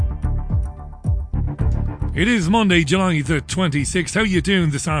It is Monday, July the 26th. How you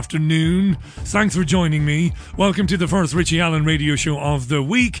doing this afternoon? Thanks for joining me. Welcome to the first Richie Allen radio show of the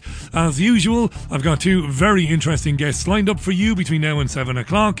week. As usual, I've got two very interesting guests lined up for you between now and 7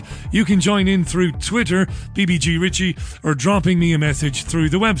 o'clock. You can join in through Twitter, BBG Richie, or dropping me a message through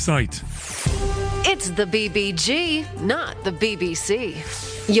the website. It's the BBG, not the BBC.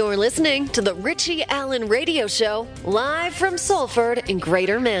 You're listening to the Richie Allen radio show, live from Salford in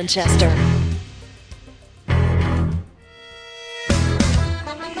Greater Manchester.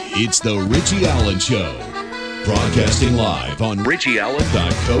 It's the Richie Allen Show, broadcasting live on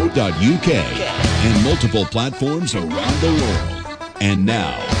richieallen.co.uk and multiple platforms around the world. And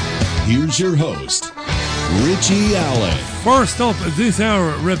now, here's your host, Richie Allen. First up this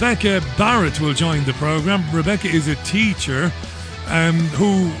hour, Rebecca Barrett will join the programme. Rebecca is a teacher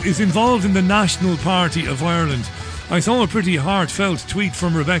who is involved in the National Party of Ireland. I saw a pretty heartfelt tweet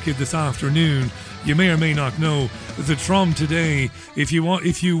from Rebecca this afternoon. You may or may not know that from today, if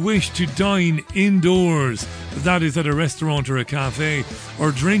you wish to dine indoors, that is at a restaurant or a cafe,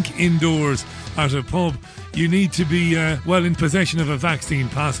 or drink indoors at a pub, you need to be in possession of a vaccine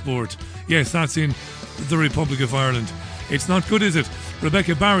passport. Yes, that's in the Republic of Ireland. It's not good, is it?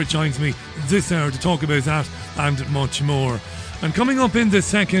 Rebecca Barrett joins me this hour to talk about that and much more. And coming up in the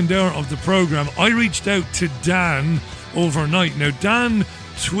second hour of the programme, I reached out to Dan overnight. Now, Dan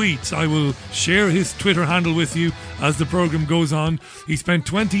tweets. I will share his Twitter handle with you as the programme goes on. He spent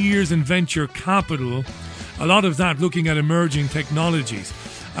 20 years in venture capital, a lot of that looking at emerging technologies.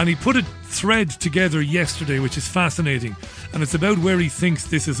 And he put a thread together yesterday, which is fascinating. And it's about where he thinks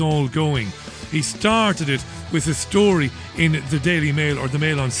this is all going. He started it with a story in the Daily Mail, or the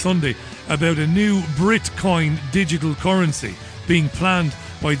Mail on Sunday, about a new Britcoin digital currency being planned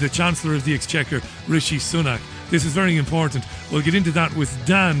by the Chancellor of the Exchequer, Rishi Sunak. This is very important. We'll get into that with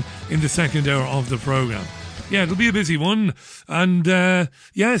Dan in the second hour of the programme. Yeah, it'll be a busy one. And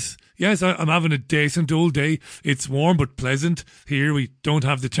yes, I'm having a decent old day. It's warm but pleasant here. We don't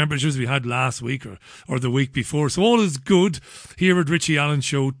have the temperatures we had last week or the week before. So all is good here at Richie Allen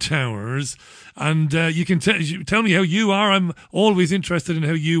Show Towers. And you can tell me how you are. I'm always interested in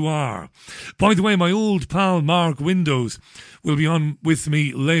how you are. By the way, my old pal Mark Windows will be on with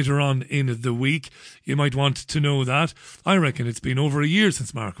me later on in the week. You might want to know that. I reckon it's been over a year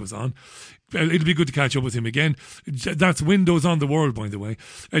since Mark was on. It'll be good to catch up with him again. That's Windows on the World, by the way.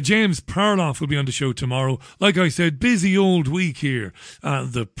 James Perloff will be on the show tomorrow. Like I said, busy old week here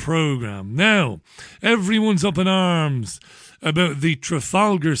at the programme. Now, everyone's up in arms about the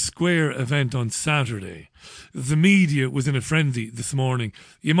Trafalgar Square event on Saturday. The media was in a frenzy this morning.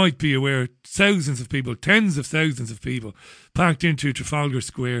 You might be aware, thousands of people, tens of thousands of people packed into Trafalgar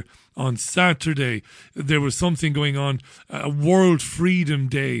Square on Saturday. There was something going on, a World Freedom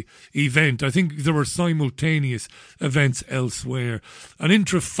Day event. I think there were simultaneous events elsewhere. And in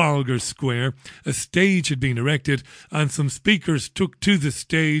Trafalgar Square, a stage had been erected and some speakers took to the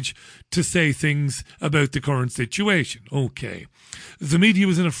stage to say things about the current situation. Okay. The media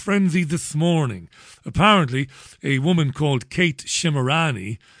was in a frenzy this morning. Apparently, a woman called Kate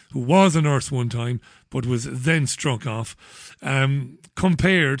Shemirani, who was a nurse one time, but was then struck off,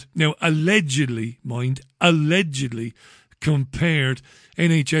 compared NHS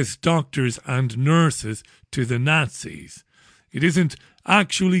doctors and nurses to the Nazis. It isn't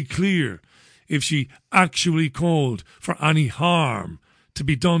actually clear if she actually called for any harm to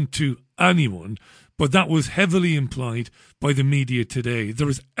be done to anyone, but that was heavily implied by the media today. There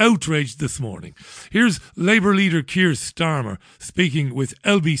was outrage this morning. Here's Labour leader Keir Starmer speaking with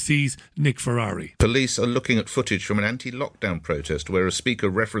LBC's Nick Ferrari. Police are looking at footage from an anti-lockdown protest where a speaker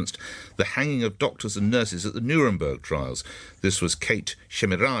referenced the hanging of doctors and nurses at the Nuremberg trials. This was Kate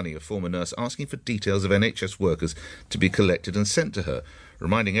Shemirani, a former nurse, asking for details of NHS workers to be collected and sent to her.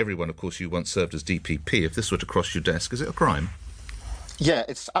 Reminding everyone, of course, you once served as DPP. If this were to cross your desk, is it a crime? Yeah,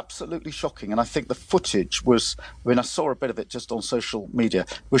 it's absolutely shocking. And I think the footage was, I saw a bit of it just on social media,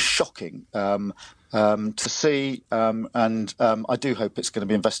 was shocking to see. And I do hope it's going to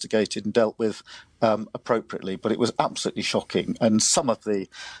be investigated and dealt with appropriately. But it was absolutely shocking. And some of the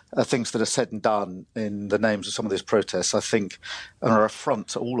things that are said and done in the names of some of these protests, I think, are an affront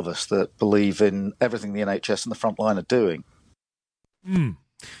to all of us that believe in everything the NHS and the front line are doing.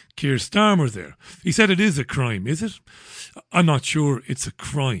 Keir Starmer there. He said it is a crime, is it? I'm not sure it's a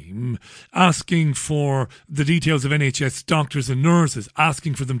crime. Asking for the details of NHS doctors and nurses,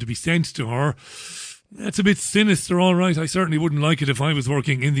 asking for them to be sent to her, that's a bit sinister, all right. I certainly wouldn't like it if I was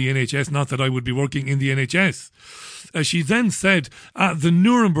working in the NHS, not that I would be working in the NHS. She then said, at the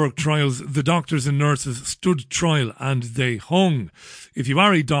Nuremberg trials, the doctors and nurses stood trial and they hung. If you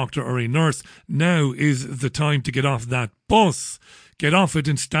are a doctor or a nurse, now is the time to get off that bus. Get off it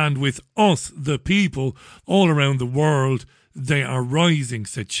and stand with us, the people, all around the world. They are rising,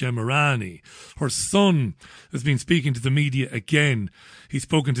 said Shemirani. Her son has been speaking to the media again. He's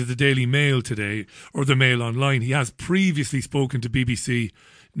spoken to the Daily Mail today, or the Mail Online. He has previously spoken to BBC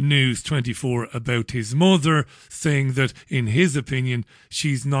News 24 about his mother, saying that, in his opinion,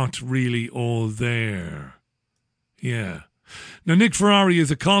 she's not really all there. Yeah. Now, Nick Ferrari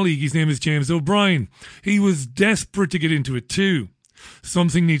is a colleague. His name is James O'Brien. He was desperate to get into it too.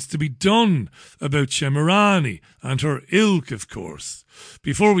 Something needs to be done about Shemirani and her ilk, of course.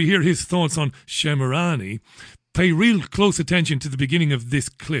 Before we hear his thoughts on Shemirani, pay real close attention to the beginning of this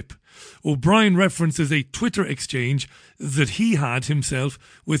clip. O'Brien references a Twitter exchange that he had himself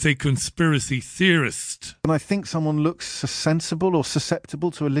with a conspiracy theorist. When I think someone looks sensible or susceptible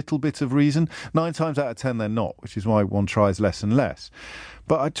to a little bit of reason, 9 times out of 10 they're not, which is why one tries less and less.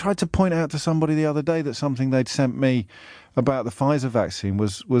 But I tried to point out to somebody the other day that something they'd sent me about the Pfizer vaccine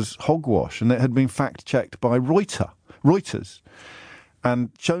was hogwash, and it had been fact-checked by Reuters, and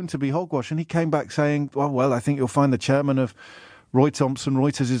shown to be hogwash. And he came back saying, well, I think you'll find the chairman of Roy Thomson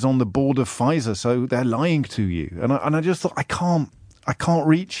Reuters is on the board of Pfizer, so they're lying to you. And I just thought, I can't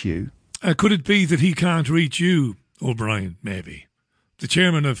reach you. Could it be that he can't reach you, O'Brien, maybe? The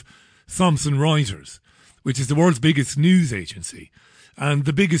chairman of Thomson Reuters, which is the world's biggest news agency, and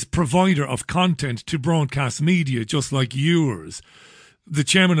the biggest provider of content to broadcast media, just like yours. The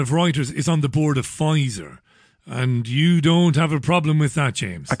chairman of Reuters is on the board of Pfizer, and you don't have a problem with that,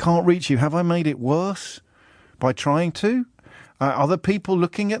 James. I can't reach you. Have I made it worse by trying to? Other people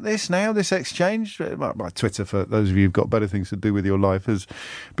looking at this now, this exchange? My Twitter, for those of you who've got better things to do with your life, has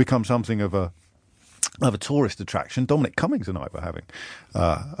become something of a tourist attraction. Dominic Cummings and I were having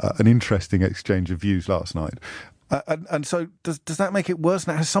an interesting exchange of views last night. And so does that make it worse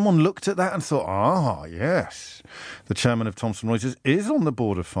now? Has someone looked at that and thought, yes, the chairman of Thomson Reuters is on the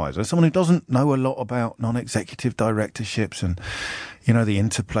board of Pfizer, someone who doesn't know a lot about non-executive directorships and, the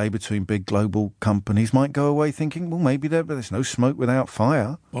interplay between big global companies, might go away thinking, well, maybe there's no smoke without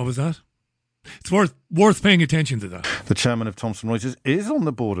fire. What was that? It's worth paying attention to that. The chairman of Thomson Reuters is on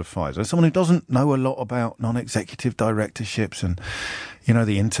the board of Pfizer, someone who doesn't know a lot about non-executive directorships and,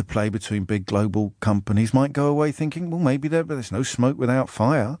 the interplay between big global companies, might go away thinking, well, maybe there's no smoke without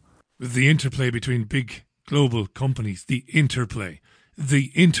fire. The interplay between big global companies, the interplay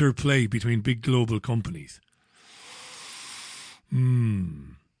between big global companies.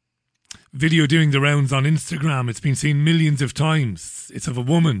 Video doing the rounds on Instagram. It's been seen millions of times. It's of a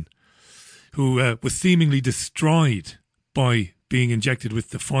woman who was seemingly destroyed by being injected with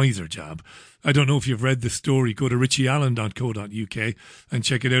the Pfizer jab. I don't know if you've read the story. Go to richieallen.co.uk and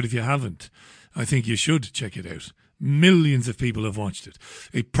check it out if you haven't. I think you should check it out. Millions of people have watched it.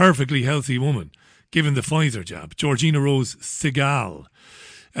 A perfectly healthy woman given the Pfizer jab, Georgina Rose Segal,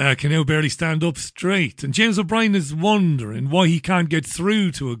 can now barely stand up straight. And James O'Brien is wondering why he can't get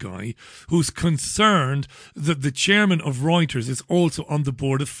through to a guy who's concerned that the chairman of Reuters is also on the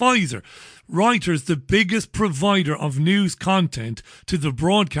board of Pfizer. Reuters, the biggest provider of news content to the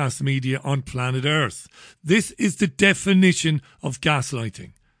broadcast media on planet Earth. This is the definition of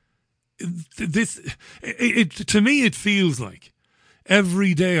gaslighting. To me, it feels like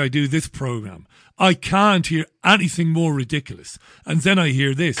every day I do this programme, I can't hear anything more ridiculous. And then I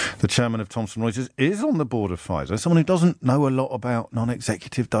hear this. The chairman of Thomson Reuters is on the board of Pfizer, someone who doesn't know a lot about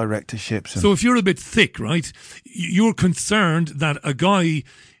non-executive directorships. So if you're a bit thick, right, you're concerned that a guy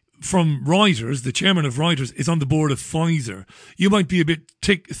from Reuters, the chairman of Reuters, is on the board of Pfizer. You might be a bit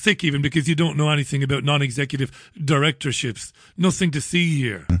thick even because you don't know anything about non-executive directorships. Nothing to see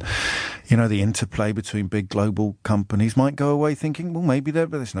here. The interplay between big global companies, might go away thinking, well, maybe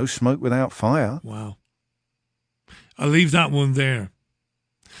there's no smoke without fire. Wow. I'll leave that one there.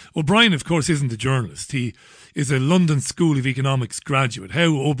 O'Brien, of course, isn't a journalist. He is a London School of Economics graduate.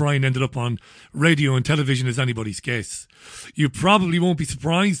 How O'Brien ended up on radio and television is anybody's guess. You probably won't be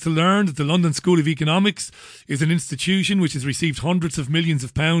surprised to learn that the London School of Economics is an institution which has received hundreds of millions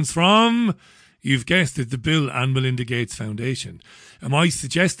of pounds from, you've guessed it, the Bill and Melinda Gates Foundation. Am I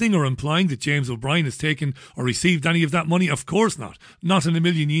suggesting or implying that James O'Brien has taken or received any of that money? Of course not. Not in a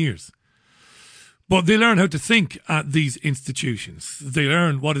million years. But they learn how to think at these institutions. They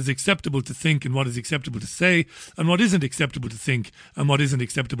learn what is acceptable to think and what is acceptable to say, and what isn't acceptable to think and what isn't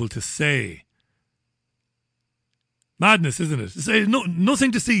acceptable to say. Madness, isn't it?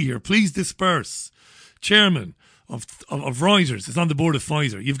 Nothing to see here. Please disperse. Chairman of Reuters is on the board of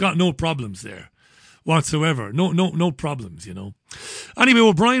Pfizer. You've got no problems there. whatsoever. No problems, you know. Anyway,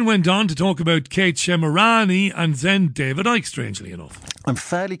 O'Brien went on to talk about Kate Shemirani and then David Icke, strangely enough. I'm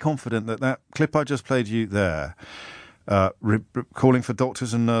fairly confident that clip I just played you there, calling for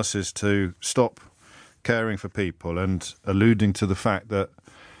doctors and nurses to stop caring for people and alluding to the fact that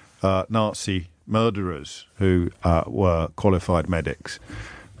Nazi murderers who were qualified medics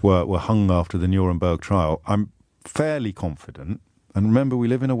were hung after the Nuremberg trial. I'm fairly confident, and remember, we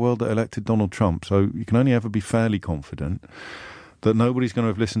live in a world that elected Donald Trump, so you can only ever be fairly confident that nobody's going to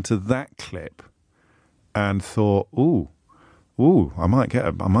have listened to that clip and thought, ooh, I might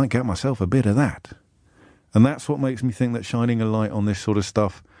get myself a bit of that. And that's what makes me think that shining a light on this sort of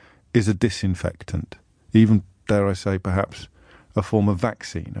stuff is a disinfectant. Even, dare I say, perhaps a form of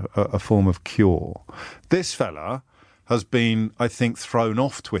vaccine, a form of cure. This fella has been, I think, thrown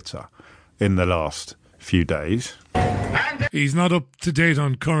off Twitter in the last few days. He's not up to date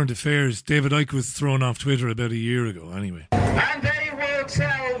on current affairs. David Icke was thrown off Twitter about a year ago, anyway. And they will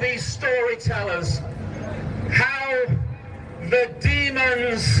tell these storytellers how the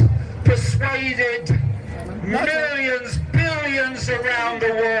demons persuaded millions, billions around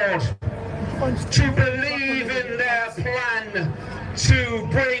the world to believe in their plan to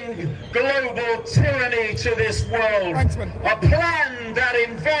bring global tyranny to this world. A plan that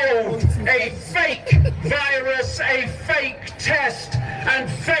involved a fake virus, a fake test, and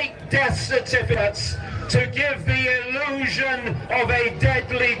fake death certificates to give the illusion of a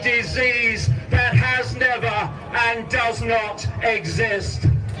deadly disease that has never and does not exist.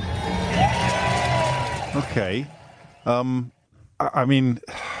 Okay. I mean,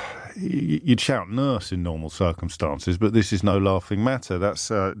 you'd shout nurse in normal circumstances, but this is no laughing matter. That's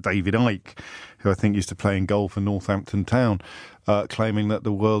David Icke, who I think used to play in goal for Northampton Town, claiming that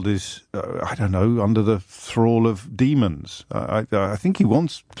the world is, under the thrall of demons. I think he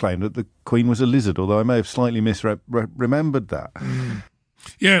once claimed that the Queen was a lizard, although I may have slightly misremembered that.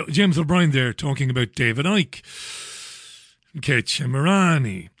 Yeah, James O'Brien there talking about David Icke. Kate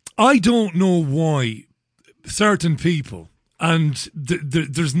Shemirani. I don't know why certain people, and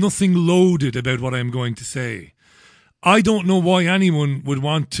there's nothing loaded about what I'm going to say. I don't know why anyone would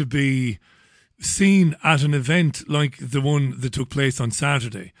want to be seen at an event like the one that took place on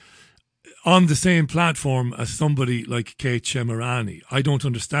Saturday on the same platform as somebody like Kate Shemirani. I don't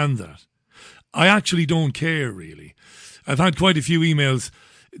understand that. I actually don't care, really. I've had quite a few emails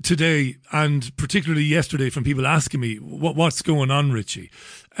today and particularly yesterday from people asking me, what's going on, Richie?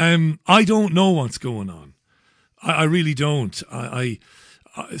 I don't know what's going on. I really don't.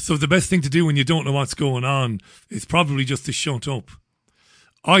 So the best thing to do when you don't know what's going on is probably just to shut up.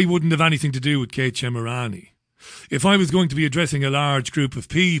 I wouldn't have anything to do with Kate Shemirani. If I was going to be addressing a large group of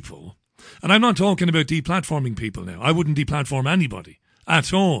people, and I'm not talking about deplatforming people now. I wouldn't deplatform anybody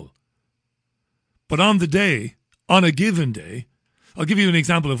at all. But on a given day, I'll give you an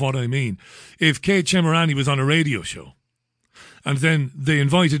example of what I mean. If Kate Shemirani was on a radio show and then they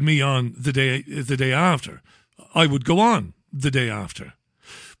invited me on the day after, I would go on the day after.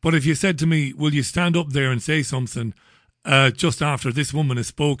 But if you said to me, will you stand up there and say something just after this woman has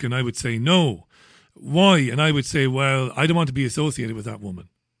spoken, I would say no. Why? And I would say, well, I don't want to be associated with that woman.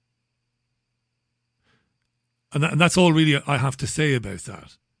 And that's all really I have to say about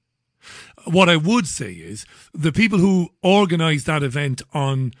that. What I would say is the people who organised that event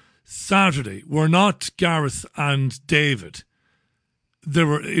on Saturday were not Gareth and David.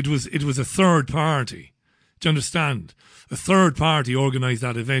 It was a third party. Do you understand? A third party organised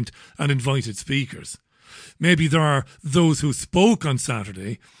that event and invited speakers. Maybe there are those who spoke on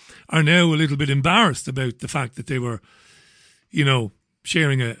Saturday are now a little bit embarrassed about the fact that they were,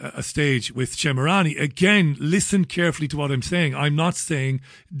 sharing a stage with Shemirani. Again, listen carefully to what I'm saying. I'm not saying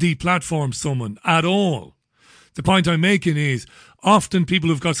deplatform someone at all. The point I'm making is often people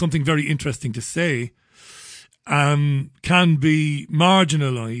who've got something very interesting to say can be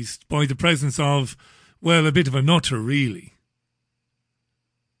marginalised by the presence of, well, a bit of a nutter, really,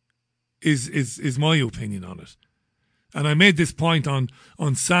 is my opinion on it. And I made this point on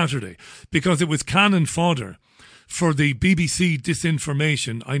Saturday because it was cannon fodder for the BBC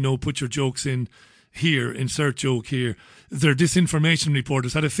disinformation. I know, put your jokes in here, insert joke here. Their disinformation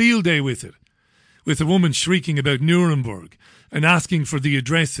reporters had a field day with it, with a woman shrieking about Nuremberg and asking for the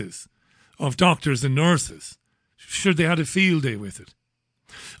addresses of doctors and nurses. Sure, they had a field day with it.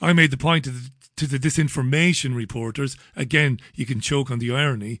 I made the point to the disinformation reporters, again, you can choke on the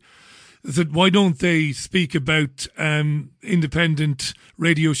irony, that why don't they speak about independent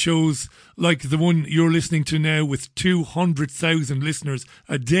radio shows like the one you're listening to now with 200,000 listeners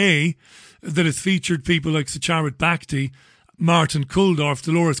a day that has featured people like Sacharit Bhakti, Martin Kulldorff,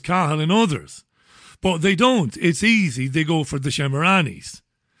 Dolores Cahill and others. But they don't. It's easy. They go for the Shemaranis.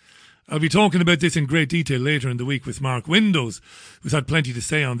 I'll be talking about this in great detail later in the week with Mark Windows, who's had plenty to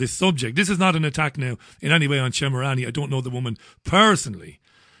say on this subject. This is not an attack now in any way on Shemarani. I don't know the woman personally.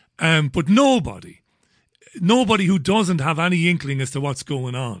 But nobody who doesn't have any inkling as to what's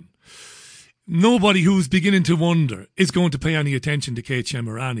going on, nobody who's beginning to wonder is going to pay any attention to Kate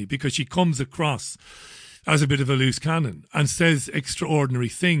Shemarani, because she comes across as a bit of a loose cannon and says extraordinary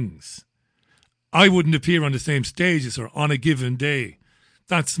things. I wouldn't appear on the same stage as her on a given day.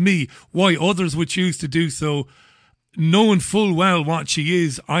 That's me. Why others would choose to do so, knowing full well what she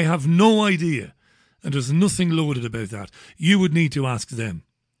is, I have no idea. And there's nothing loaded about that. You would need to ask them.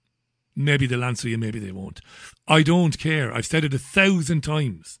 Maybe they'll answer you, maybe they won't. I don't care. I've said it 1,000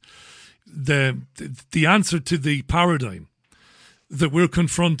 times. The answer to the paradigm that we're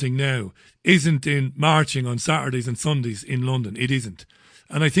confronting now isn't in marching on Saturdays and Sundays in London. It isn't.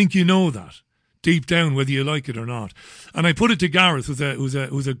 And I think you know that deep down, whether you like it or not. And I put it to Gareth,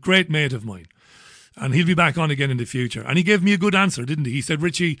 who's a great mate of mine, and he'll be back on again in the future. And he gave me a good answer, didn't he? He said,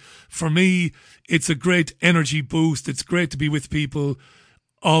 Richie, for me, it's a great energy boost. It's great to be with people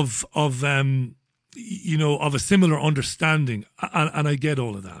of a similar understanding, and I get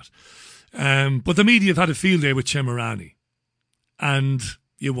all of that. But the media have had a field day with Shemarani, and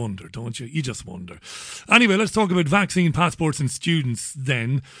you wonder, don't you? You just wonder. Anyway, let's talk about vaccine passports and students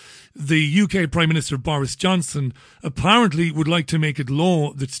then. The UK Prime Minister Boris Johnson apparently would like to make it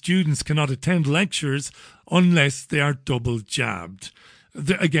law that students cannot attend lectures unless they are double jabbed.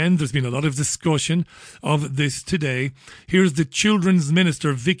 Again, there's been a lot of discussion of this today. Here's the Children's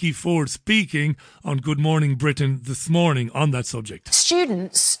Minister, Vicky Ford, speaking on Good Morning Britain this morning on that subject.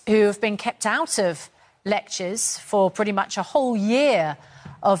 Students who have been kept out of lectures for pretty much a whole year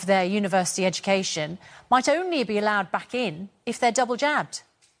of their university education might only be allowed back in if they're double jabbed.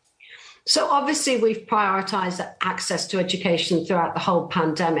 So obviously we've prioritised access to education throughout the whole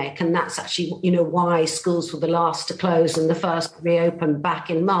pandemic, and that's actually, why schools were the last to close and the first to reopen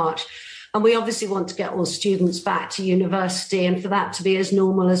back in March. And we obviously want to get all students back to university and for that to be as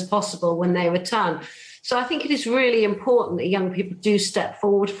normal as possible when they return. So I think it is really important that young people do step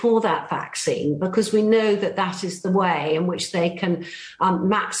forward for that vaccine, because we know that that is the way in which they can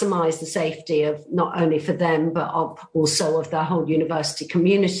maximise the safety of not only for them, but also of their whole university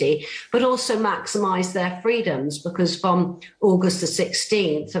community, but also maximise their freedoms, because from August the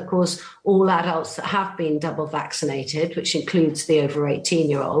 16th, of course, all adults that have been double vaccinated, which includes the over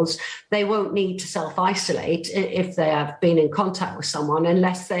 18-year-olds, they won't need to self-isolate if they have been in contact with someone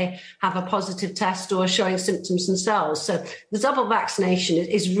unless they have a positive test or showing symptoms themselves. So the double vaccination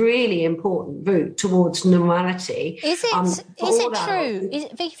is really important route towards normality. Is it true?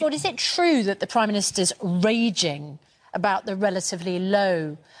 Vicky Ford, is it true that the Prime Minister's raging about the relatively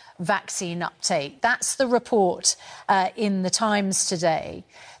low vaccine uptake? That's the report in the Times today.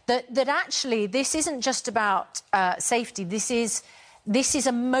 That actually this isn't just about safety. This is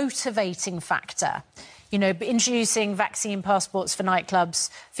a motivating factor. Introducing vaccine passports for nightclubs,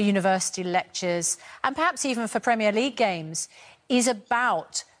 for university lectures, and perhaps even for Premier League games is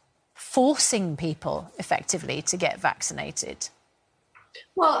about forcing people effectively to get vaccinated.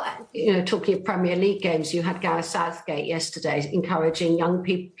 Well, talking of Premier League games, you had Gareth Southgate yesterday encouraging young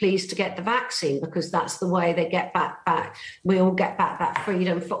people, please, to get the vaccine, because that's the way they get back. We all get back that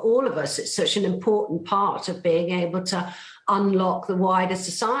freedom for all of us. It's such an important part of being able to unlock the wider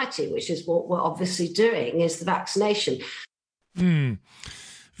society, which is what we're obviously doing, is the vaccination.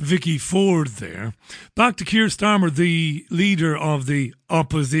 Vicky Ford there. Back to Keir Starmer, the leader of the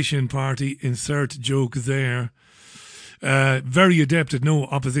opposition party. Insert joke there. Very adept at no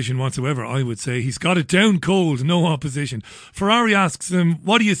opposition whatsoever, I would say. He's got it down cold, no opposition. Ferrari asks him,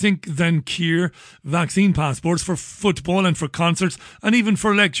 what do you think then, Keir? Vaccine passports for football and for concerts and even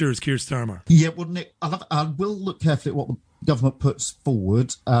for lectures, Keir Starmer? Yeah, well, Nick, I will look carefully at what the government puts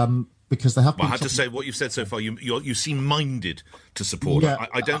forward, because they have. Well, I have to say, what you've said so far, you seem minded to support. Yeah.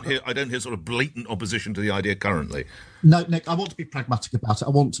 I don't hear sort of blatant opposition to the idea currently. No, Nick, I want to be pragmatic about it. I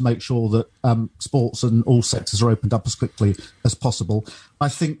want to make sure that sports and all sectors are opened up as quickly as possible. I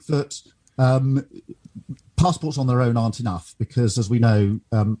think that passports on their own aren't enough, because, as we know,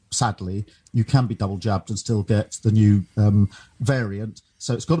 sadly, you can be double jabbed and still get the new variant.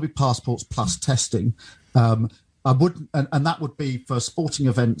 So it's got to be passports plus testing. I wouldn't, and that would be for sporting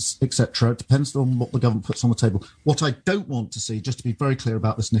events, etc. It depends on what the government puts on the table. What I don't want to see, just to be very clear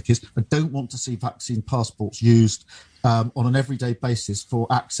about this, Nick, is I don't want to see vaccine passports used on an everyday basis for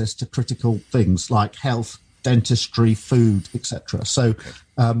access to critical things like health, dentistry, food, etc. So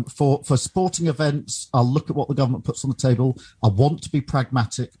for sporting events, I'll look at what the government puts on the table. I want to be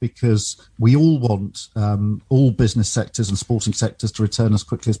pragmatic because we all want all business sectors and sporting sectors to return as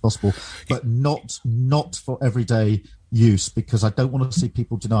quickly as possible, but not for everyday use, because I don't want to see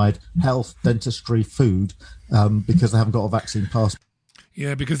people denied health, dentistry, food because they haven't got a vaccine passport.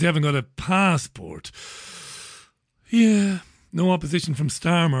 Yeah, because they haven't got a passport. Yeah. No opposition from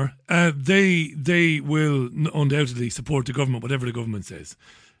Starmer. They will undoubtedly support the government, whatever the government says.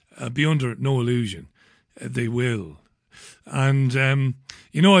 Be under no illusion. They will. And,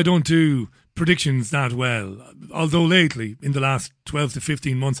 I don't do predictions that well. Although lately, in the last 12 to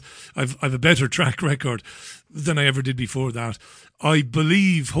 15 months, I've a better track record than I ever did before that. I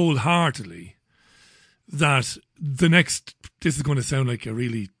believe wholeheartedly that the next... This is going to sound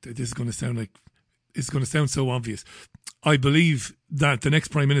so obvious. I believe that the next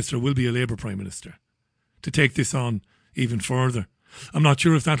Prime Minister will be a Labour Prime Minister to take this on even further. I'm not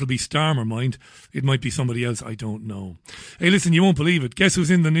sure if that'll be Starmer, mind. It might be somebody else. I don't know. Hey, listen, you won't believe it. Guess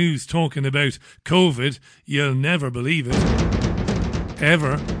who's in the news talking about COVID? You'll never believe it.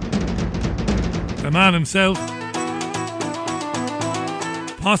 Ever. The man himself.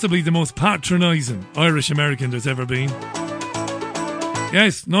 Possibly the most patronising Irish American there's ever been.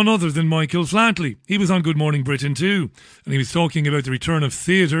 Yes, none other than Michael Flatley. He was on Good Morning Britain too, and he was talking about the return of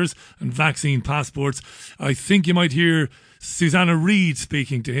theatres and vaccine passports. I think you might hear Susanna Reid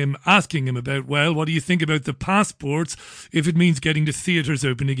speaking to him, asking him about, well, what do you think about the passports if it means getting the theatres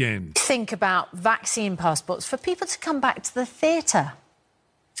open again? Think about vaccine passports for people to come back to the theatre.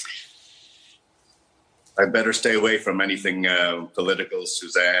 I better stay away from anything political,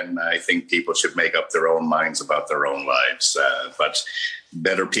 Suzanne. I think people should make up their own minds about their own lives. But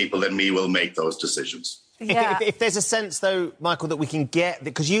better people than me will make those decisions. Yeah. If there's a sense, though, Michael, that we can get...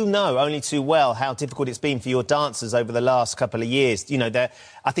 Because you know only too well how difficult it's been for your dancers over the last couple of years. You know,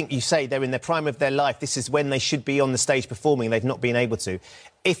 I think you say they're in the prime of their life. This is when they should be on the stage performing. They've not been able to.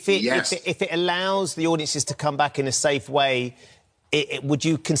 If it allows the audiences to come back in a safe way, would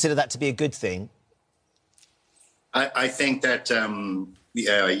you consider that to be a good thing? I think that,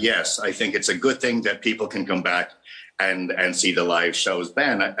 yes, I think it's a good thing that people can come back and see the live shows.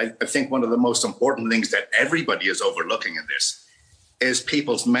 Ben, I think one of the most important things that everybody is overlooking in this is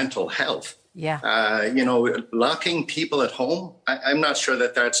people's mental health. Yeah. Locking people at home, I'm not sure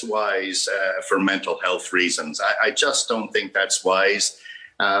that that's wise for mental health reasons. I just don't think that's wise.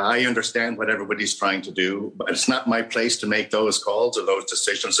 I understand what everybody's trying to do, but it's not my place to make those calls or those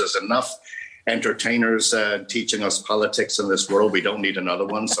decisions. There's enough entertainers teaching us politics in this world. We don't need another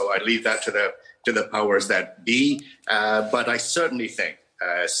one. So I leave that to the powers that be. But I certainly think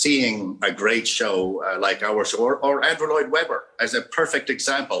seeing a great show like our show or Andrew Lloyd Webber as a perfect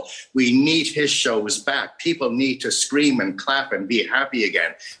example, we need his shows back. People need to scream and clap and be happy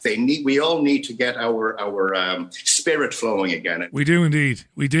again. We all need to get our spirit flowing again. We do indeed.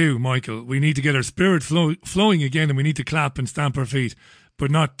 We do, Michael. We need to get our spirit flowing again, and we need to clap and stamp our feet. But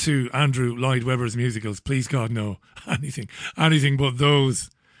not to Andrew Lloyd Webber's musicals. Please, God, no. Anything but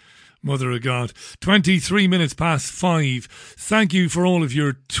those. Mother of God. 23 minutes past 5. Thank you for all of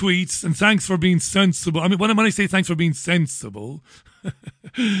your tweets, and thanks for being sensible. I mean, when I say thanks for being sensible,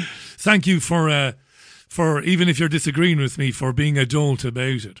 thank you for even if you're disagreeing with me, for being a dolt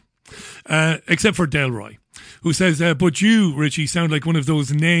about it. Except for Delroy, who says, but you, Richie, sound like one of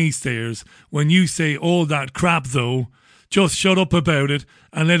those naysayers when you say all that crap, though. Just shut up about it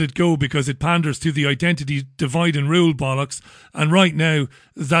and let it go because it panders to the identity divide and rule bollocks, and right now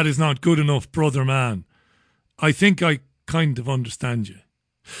that is not good enough, brother man. I think I kind of understand you.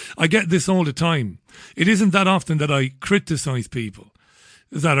 I get this all the time. It isn't that often that I criticise people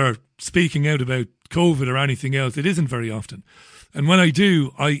that are speaking out about COVID or anything else. It isn't very often. And when I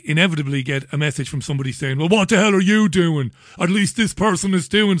do, I inevitably get a message from somebody saying, well, what the hell are you doing? At least this person is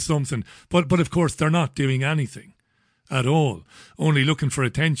doing something. But of course, they're not doing anything at all, only looking for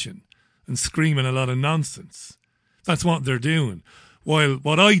attention and screaming a lot of nonsense. That's what they're doing. While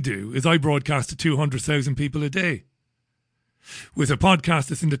what I do is I broadcast to 200,000 people a day with a podcast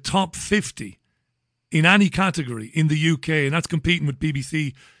that's in the top 50 in any category in the UK, and that's competing with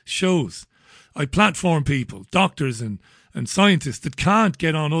BBC shows. I platform people, doctors and scientists that can't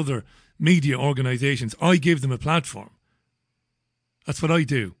get on other media organisations. I give them a platform. That's what I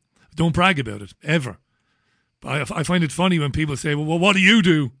do. Don't brag about it, ever. I find it funny when people say, well, what do you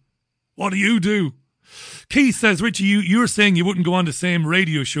do? What do you do? Keith says, Richie, you're saying you wouldn't go on the same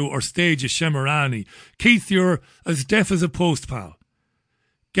radio show or stage as Shemirani. Keith, you're as deaf as a post, pal.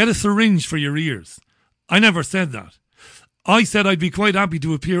 Get a syringe for your ears. I never said that. I said I'd be quite happy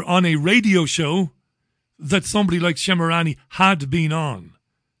to appear on a radio show that somebody like Shemirani had been on,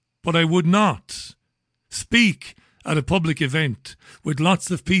 but I would not speak at a public event with lots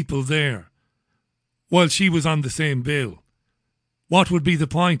of people there while she was on the same bill. What would be the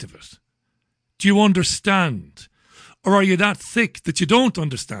point of it? Do you understand? Or are you that thick that you don't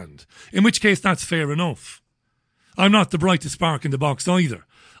understand? In which case, that's fair enough. I'm not the brightest spark in the box either.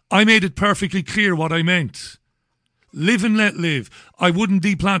 I made it perfectly clear what I meant. Live and let live. I wouldn't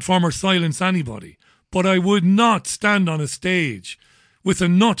deplatform or silence anybody, but I would not stand on a stage with a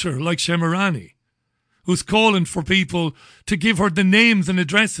nutter like Shemirani, who's calling for people to give her the names and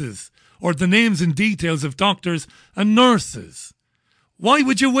addresses or the names and details of doctors and nurses. Why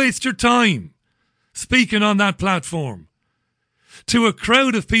would you waste your time speaking on that platform to a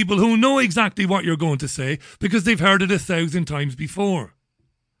crowd of people who know exactly what you're going to say because they've heard it 1,000 times before?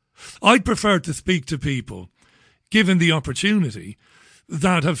 I'd prefer to speak to people, given the opportunity,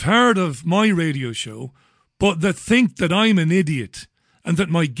 that have heard of my radio show, but that think that I'm an idiot and that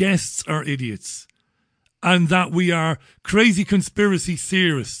my guests are idiots and that we are crazy conspiracy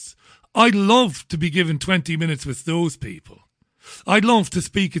theorists. I'd love to be given 20 minutes with those people. I'd love to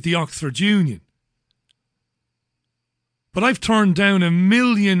speak at the Oxford Union. But I've turned down 1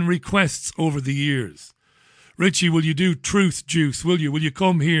 million requests over the years. Richie, will you do Truth Juice? Will you? Will you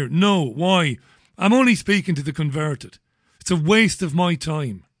come here? No. Why? I'm only speaking to the converted. It's a waste of my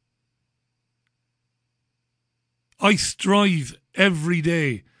time. I strive every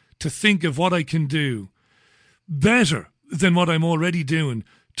day to think of what I can do better than what I'm already doing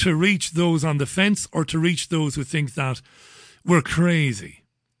to reach those on the fence or to reach those who think that we're crazy.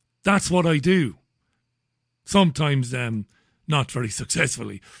 That's what I do. Sometimes not very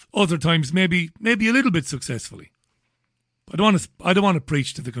successfully. Other times maybe a little bit successfully. I don't want to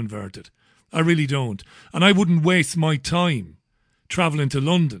preach to the converted. I really don't. And I wouldn't waste my time travelling to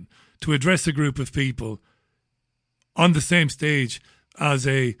London to address a group of people on the same stage as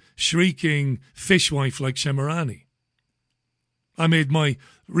a shrieking fishwife like Shemirani. I made my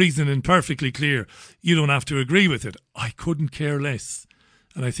reasoning perfectly clear. You don't have to agree with it. I couldn't care less.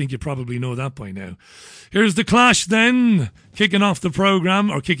 And I think you probably know that by now. Here's The Clash then, kicking off the programme,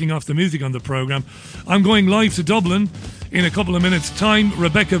 or kicking off the music on the programme. I'm going live to Dublin in a couple of minutes' time.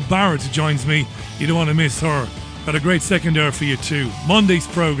 Rebecca Barrett joins me. You don't want to miss her. Got a great second hour for you too. Monday's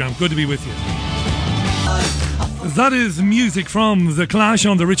programme. Good to be with you. That is music from The Clash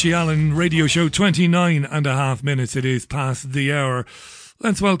on the Richie Allen radio show. 29 and a half minutes it is past the hour.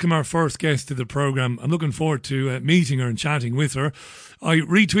 Let's welcome our first guest to the programme. I'm looking forward to meeting her and chatting with her. I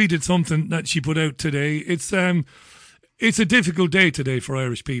retweeted something that she put out today. It's a difficult day today for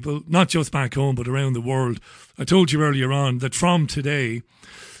Irish people, not just back home but around the world. I told you earlier on that from today,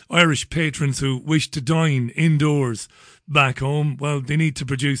 Irish patrons who wish to dine indoors back home, well, they need to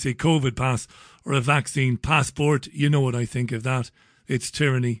produce a COVID pass or a vaccine passport. You know what I think of that. It's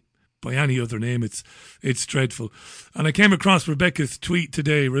tyranny. By any other name, it's dreadful. And I came across Rebecca's tweet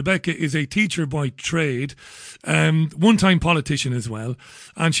today. Rebecca is a teacher by trade, one-time politician as well,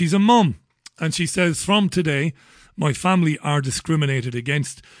 and she's a mum. And she says, from today, my family are discriminated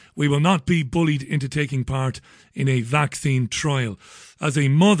against. We will not be bullied into taking part in a vaccine trial. As a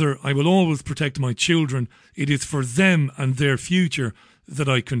mother, I will always protect my children. It is for them and their future that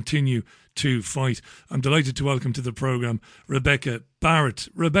I continue to fight. I'm delighted to welcome to the programme Rebecca Barrett.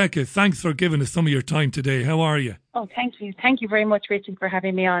 Rebecca, thanks for giving us some of your time today. How are you? Oh, thank you. Thank you very much, Richie, for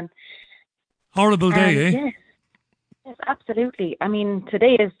having me on. Horrible day, eh? Yes, absolutely. I mean,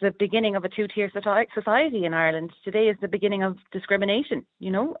 today is the beginning of a two-tier society in Ireland. Today is the beginning of discrimination,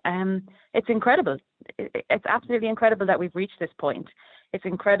 you know. It's incredible. It's absolutely incredible that we've reached this point. It's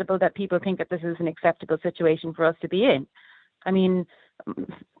incredible that people think that this is an acceptable situation for us to be in. I mean,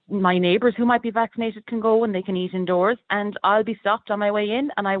 my neighbours who might be vaccinated can go and they can eat indoors, and I'll be stopped on my way in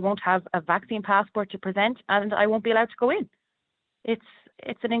and I won't have a vaccine passport to present and I won't be allowed to go in. It's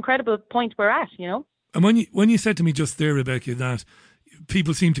an incredible point we're at, you know. And when you said to me just there, Rebecca, that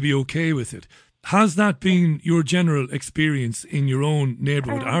people seem to be okay with it, has that been your general experience in your own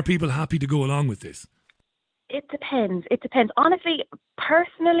neighbourhood? Are people happy to go along with this? It depends. Honestly,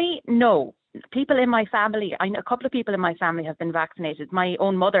 personally, no. People in my family, I know a couple of people in my family have been vaccinated. My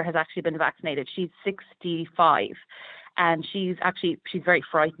own mother has actually been vaccinated. She's 65, and she's very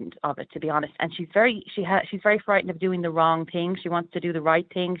frightened of it, to be honest. And she's very frightened of doing the wrong thing. She wants to do the right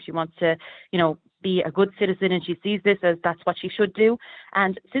thing. She wants to, you know, be a good citizen, and she sees this as that's what she should do.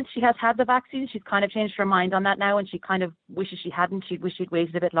 And since she has had the vaccine, she's kind of changed her mind on that now, and she kind of wishes she hadn't. She wished she'd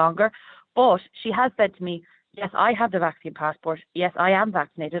waited a bit longer. But she has said to me, yes, I have the vaccine passport. Yes, I am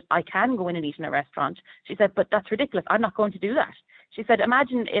vaccinated. I can go in and eat in a restaurant. She said, but that's ridiculous. I'm not going to do that. She said,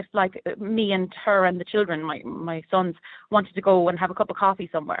 imagine if like me and her and the children, my sons, wanted to go and have a cup of coffee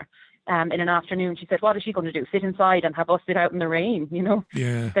somewhere in an afternoon. She said, what is she going to do? Sit inside and have us sit out in the rain, you know?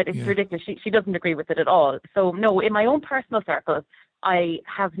 Yeah. That it's ridiculous. She doesn't agree with it at all. So no, in my own personal circle, I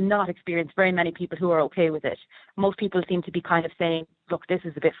have not experienced very many people who are okay with it. Most people seem to be kind of saying, look, this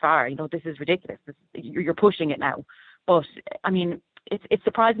is a bit far, you know, this is ridiculous. You're pushing it now. But I mean, it's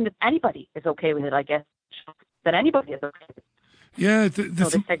surprising that anybody is okay with it, I guess, that anybody is okay with it. Yeah,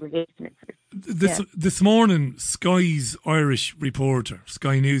 this segregation. This morning, Sky's Irish reporter,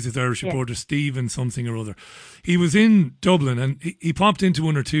 Sky News' Irish reporter, Stephen something or other, he was in Dublin and he popped into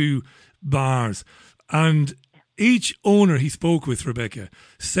one or two bars, and each owner he spoke with, Rebecca,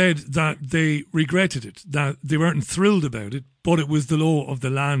 said that they regretted it, that they weren't thrilled about it, but it was the law of the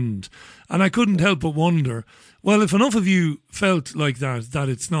land. And I couldn't help but wonder, well, if enough of you felt like that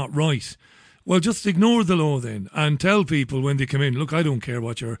it's not right, well, just ignore the law then and tell people when they come in, look, I don't care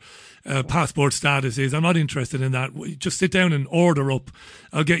what your passport status is. I'm not interested in that. Just sit down and order up.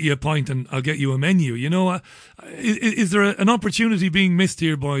 I'll get you a pint and I'll get you a menu. You know, is there an opportunity being missed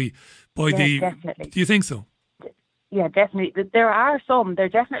here by the... Definitely. Do you think so? Yeah, definitely. There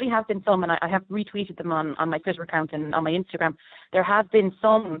definitely have been some, and I have retweeted them on my Twitter account and on my Instagram. There have been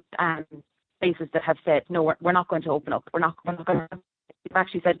some places that have said, no, we're not going to open up. We're not going to... They've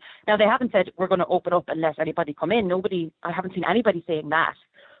actually said, now they haven't said we're going to open up and let anybody come in. I haven't seen anybody saying that.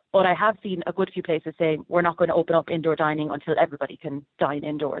 But I have seen a good few places saying we're not going to open up indoor dining until everybody can dine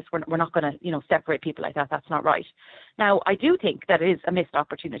indoors. We're not going to, separate people like that. That's not right. Now, I do think that is a missed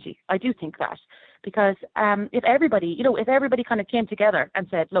opportunity. I do think that because if everybody kind of came together and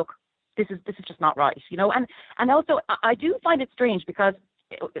said, look, this is just not right, and also I do find it strange because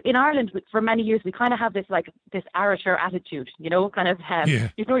in Ireland, for many years, we kind of have this amateur attitude, you know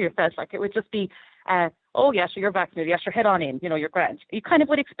yourself, like it would just be, oh, yes, you're vaccinated, yes, you're head on in, you're grand. You kind of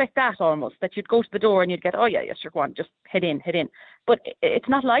would expect that almost, that you'd go to the door and you'd get, oh, yeah, yes, you're going, just head in. But it's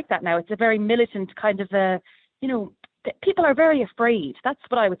not like that now. It's a very militant kind of, people are very afraid. That's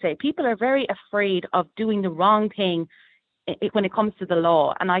what I would say. People are very afraid of doing the wrong thing when it comes to the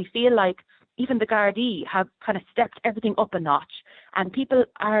law. And I feel like even the Gardaí have kind of stepped everything up a notch, and people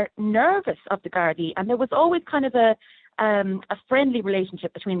are nervous of the Gardaí. And there was always kind of a friendly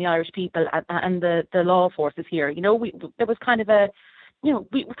relationship between the Irish people and the law forces here. There was kind of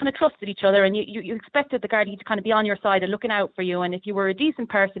we kind of trusted each other, and you expected the Gardaí to kind of be on your side and looking out for you. And if you were a decent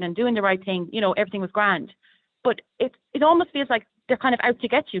person and doing the right thing, everything was grand. But it almost feels like they're kind of out to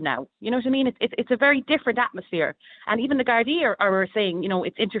get you now. You know what I mean? It's a very different atmosphere. And even the Gardaí are saying,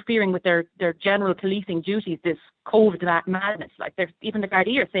 it's interfering with their general policing duties, this COVID madness. Like even the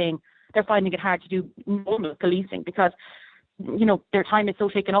Gardaí are saying they're finding it hard to do normal policing because, their time is so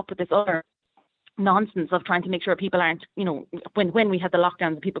taken up with this other nonsense of trying to make sure people aren't, when we had the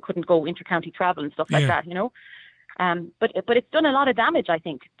lockdowns, people couldn't go inter-county travel and stuff like that, But it's done a lot of damage, I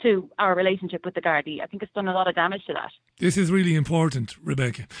think, to our relationship with the Gardaí. I think it's done a lot of damage to that. This is really important,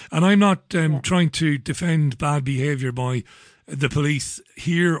 Rebecca. And I'm not trying to defend bad behaviour by the police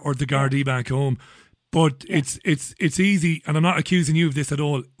here or the Gardaí back home, but it's easy, and I'm not accusing you of this at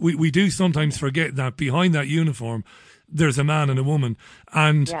all. We do sometimes forget that behind that uniform there's a man and a woman,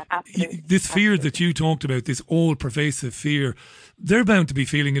 and this fear that you talked about, this all-pervasive fear, they're bound to be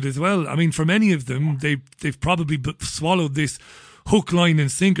feeling it as well. I mean, for many of them, they've probably swallowed this hook, line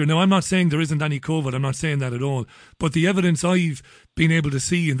and sinker. Now, I'm not saying there isn't any COVID, I'm not saying that at all, but the evidence I've been able to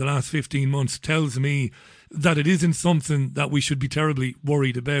see in the last 15 months tells me that it isn't something that we should be terribly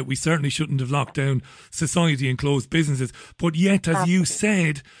worried about. We certainly shouldn't have locked down society and closed businesses, but yet, as you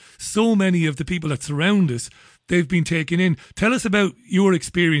said, so many of the people that surround us, they've been taken in. Tell us about your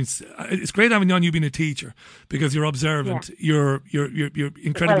experience. It's great having you on, you being a teacher, because you're observant. Yeah. You're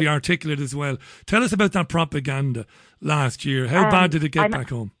incredibly articulate as well. Tell us about that propaganda last year. How bad did it get back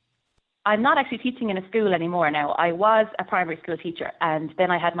home? I'm not actually teaching in a school anymore now. I was a primary school teacher, and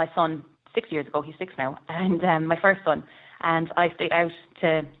then I had my son 6 years ago. He's 6 now, and my first son. And I stayed out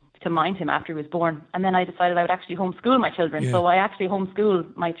to mind him after he was born, and then I decided I would actually homeschool my children. So I actually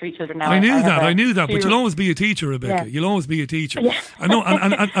homeschool my 3 children now. I knew that, but you'll always be a teacher, Rebecca. You'll always be a teacher. I know,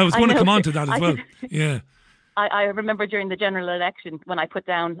 and I was going to come on to that as well. Yeah. I remember during the general election when I put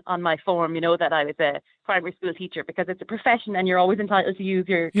down on my form, that I was a primary school teacher, because it's a profession and you're always entitled to use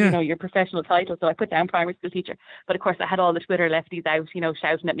your, your professional title. So I put down primary school teacher. But of course, I had all the Twitter lefties out,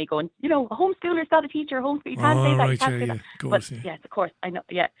 shouting at me, going, a homeschooler's not a teacher. You can't say that. You can't say that. But yes, of course, I know.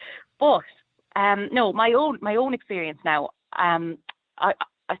 Yeah, but no, my own experience now.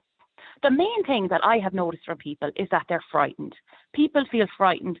 the main thing that I have noticed from people is that they're frightened. People feel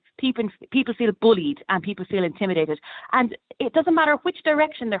frightened. People feel bullied, and people feel intimidated. And it doesn't matter which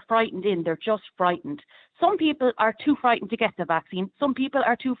direction they're frightened in, they're just frightened. Some people are too frightened to get the vaccine. Some people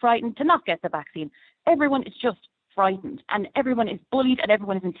are too frightened to not get the vaccine. Everyone is just frightened, and everyone is bullied, and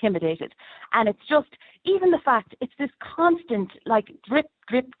everyone is intimidated. And it's just, even the fact, it's this constant, like, drip,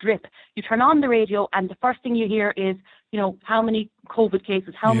 drip, drip. You turn on the radio, and the first thing you hear is, you know, how many COVID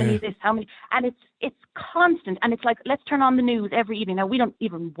cases, how many this, how many, and it's constant. And it's like, let's turn on the news every evening. Now, we can't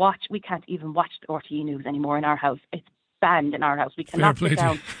even watch the RTE news anymore in our house. It's banned in our house. We cannot sit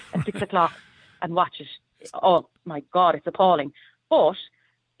down at 6 o'clock and watch it. Oh my God, it's appalling. But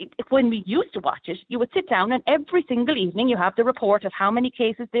when we used to watch it, you would sit down, and every single evening you have the report of how many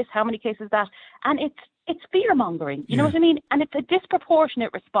cases this, how many cases that, and it's fear-mongering, you know what I mean? And it's a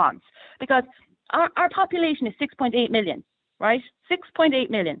disproportionate response, because our population is 6.8 million, right? 6.8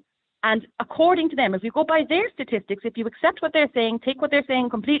 million. And according to them, if you go by their statistics, if you accept what they're saying, take what they're saying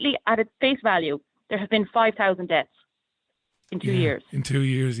completely at its face value, there have been 5,000 deaths in 2 years. In 2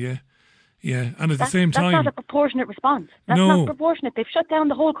 years, yeah. Yeah, and at the same time... That's not a proportionate response. That's not proportionate. They've shut down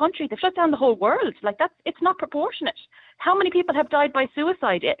the whole country. They've shut down the whole world. Like, it's not proportionate. How many people have died by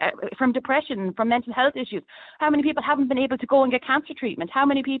suicide, from depression, from mental health issues? How many people haven't been able to go and get cancer treatment? How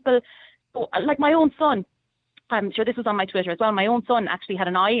many people... Like my own son, I'm sure this was on my Twitter as well, my own son actually had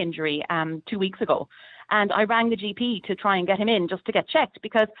an eye injury 2 weeks ago. And I rang the GP to try and get him in just to get checked,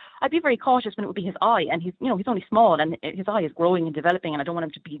 because I'd be very cautious when it would be his eye, and he's only small, and his eye is growing and developing, and I don't want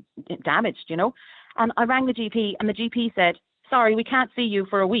him to be damaged, you know. And I rang the GP, and the GP said, sorry, we can't see you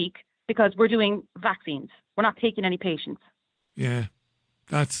for a week because we're doing vaccines. We're not taking any patients. Yeah.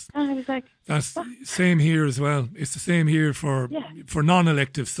 That's what? Same here as well. It's the same here for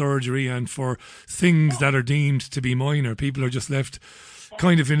non-elective surgery and for things that are deemed to be minor. People are just left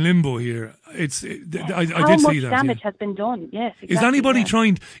kind of in limbo here. I did see that. How much damage has been done? Yes. Exactly, is anybody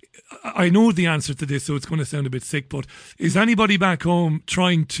trying? I know the answer to this, so it's going to sound a bit sick, but is anybody back home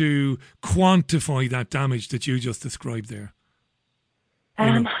trying to quantify that damage that you just described there?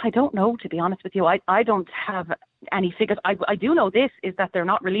 I don't know, to be honest with you. I don't have any figures. I do know this, is that they're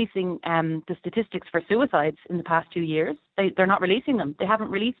not releasing the statistics for suicides in the past 2 years. They're not releasing them. They haven't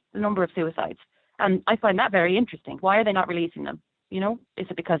released the number of suicides. And I find that very interesting. Why are they not releasing them? You know, is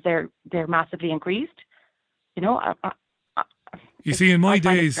it because they're massively increased? You know, you see, in my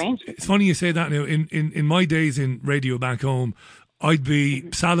days, it's funny you say that now. In my days in radio back home, I'd be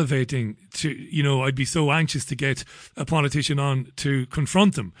salivating to, I'd be so anxious to get a politician on to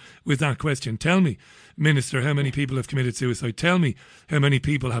confront them with that question. Tell me, Minister, how many people have committed suicide? Tell me how many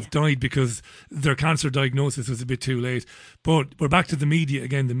people have died because their cancer diagnosis was a bit too late. But we're back to the media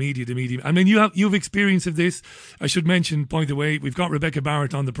again, the media. I mean, you've experience of this. I should mention, by the way, we've got Rebecca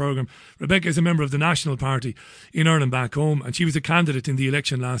Barrett on the programme. Rebecca is a member of the National Party in Ireland back home, and she was a candidate in the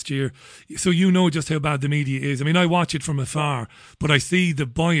election last year. So you know just how bad the media is. I mean, I watch it from afar, but I see the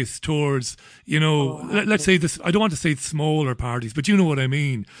bias towards, let's say this, I don't want to say smaller parties, but you know what I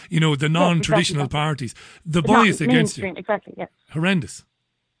mean. The non-traditional parties. The bias against it. Exactly, yes. Horrendous.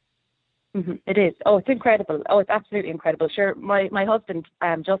 Mm-hmm. It is. Oh, it's incredible. Oh, it's absolutely incredible. Sure, my husband,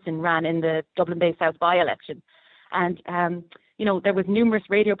 Justin, ran in the Dublin-based South by-election. And, there was numerous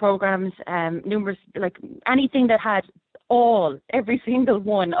radio programmes, numerous, like, anything that had every single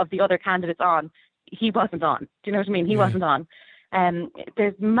one of the other candidates on, he wasn't on. Do you know what I mean? He wasn't on.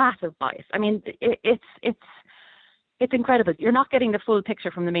 There's massive bias. I mean, it's incredible. You're not getting the full picture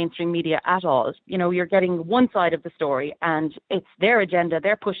from the mainstream media at all. You're getting one side of the story, and it's their agenda.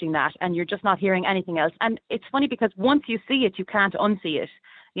 They're pushing that, and you're just not hearing anything else. And it's funny because once you see it, you can't unsee it.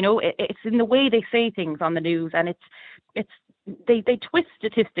 It's in the way they say things on the news, and they twist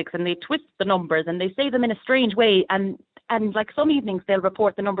statistics and they twist the numbers and they say them in a strange way. And like some evenings they'll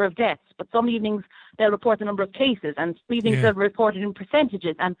report the number of deaths, but some evenings they'll report the number of cases, and some evenings they'll report it in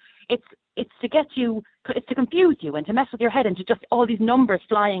percentages. And it's to confuse you and to mess with your head and to just all these numbers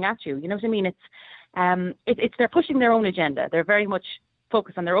flying at you. You know what I mean? It's they're pushing their own agenda. They're very much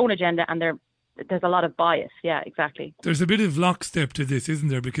focused on their own agenda, and there's a lot of bias. Yeah, exactly. There's a bit of lockstep to this, isn't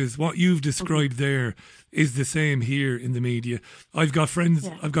there? Because what you've described there is the same here in the media. I've got friends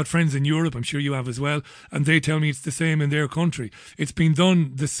in Europe, I'm sure you have as well, and they tell me it's the same in their country. It's been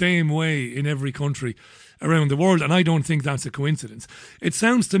done the same way in every country around the world, and I don't think that's a coincidence. It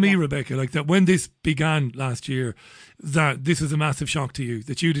sounds to me, Rebecca, like that when this began last year, that this was a massive shock to you,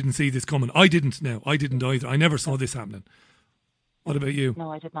 that you didn't see this coming. I didn't either. I never saw this happening. What about you?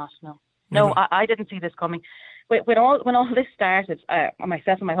 No, I did not, no. No, I didn't see this coming. When all this started,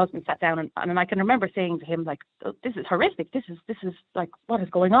 myself and my husband sat down, and I can remember saying to him, like, oh, this is horrific. This is like, what is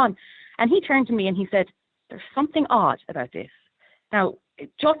going on? And he turned to me and he said, there's something odd about this. Now,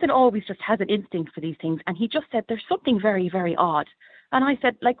 Justin always just has an instinct for these things. And he just said, there's something very, very odd. And I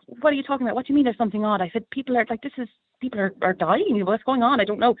said, like, what are you talking about? What do you mean there's something odd? I said, people are dying. What's going on? I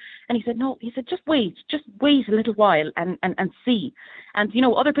don't know. And he said, no, he said, just wait a little while and see. And,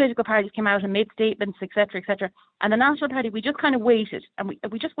 other political parties came out and made statements, et cetera, and the National Party, we just kind of waited, and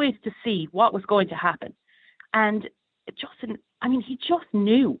we just waited to see what was going to happen. And Justin, he just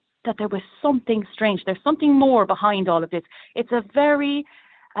knew that there was something strange. There's something more behind all of this. It's a very,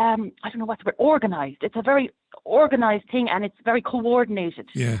 I don't know what's the word, organized. It's a very organized thing, and it's very coordinated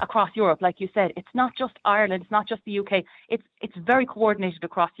across Europe. Like you said, it's not just Ireland, it's not just the UK. It's very coordinated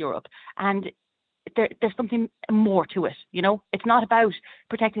across Europe, and there's something more to it. It's not about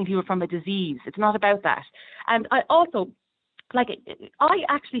protecting people from a disease. It's not about that. And I also, I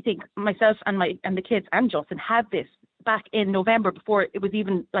actually think myself and the kids and Justin had this back in November before it was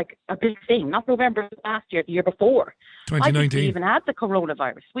even like a big thing. Not November last year, the year before. 2019. I think we even had the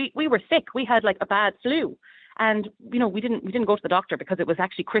coronavirus. We were sick. We had like a bad flu. And, we didn't go to the doctor because it was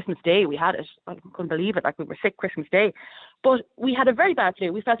actually Christmas Day. We had it. I couldn't believe it. Like, we were sick Christmas Day. But we had a very bad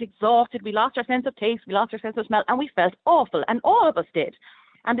flu. We felt exhausted. We lost our sense of taste. We lost our sense of smell. And we felt awful. And all of us did.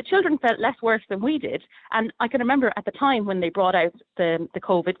 And the children felt less worse than we did. And I can remember at the time when they brought out the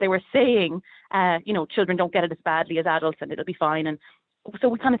COVID, they were saying, children don't get it as badly as adults and it'll be fine. And so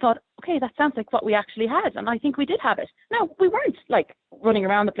we kind of thought, okay, that sounds like what we actually had. And I think we did have it. Now, we weren't like running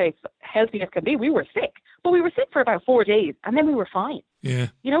around the place healthy as can be. We were sick, but we were sick for about 4 days and then we were fine. Yeah.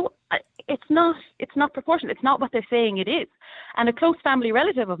 It's not proportionate. It's not what they're saying it is. And a close family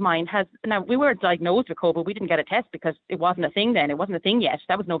relative of mine now we weren't diagnosed with COVID. We didn't get a test because it wasn't a thing then. It wasn't a thing yet.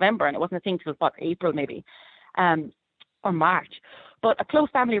 That was November and it wasn't a thing till April maybe, or March. But a close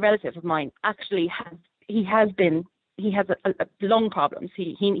family relative of mine actually has lung problems.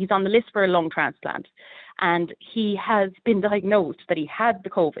 He's on the list for a lung transplant, and he has been diagnosed that he had the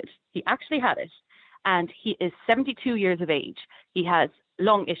COVID. He actually had it, and he is 72 years of age. He has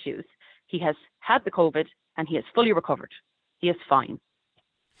lung issues. He has had the COVID, and he is fully recovered. He is fine.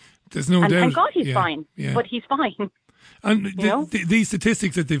 There's no doubt. Thank God he's fine, but he's fine. And these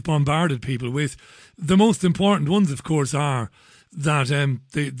statistics that they've bombarded people with, the most important ones, of course, are that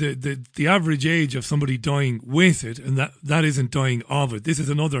the average age of somebody dying with it, and that isn't dying of it. This is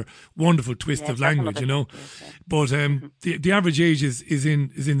another wonderful twist of language, But the average age is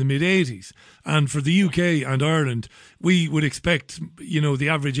in the mid-80s, and for the UK and Ireland, we would expect the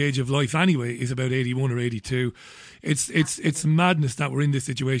average age of life anyway is about 81 or 82. It's madness that we're in this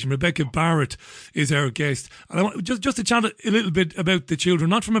situation. Rebecca Barrett is our guest, and I want just to chat a little bit about the children,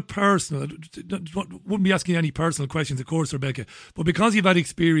 not from a personal. Wouldn't be asking any personal questions, of course, Rebecca, but because you've had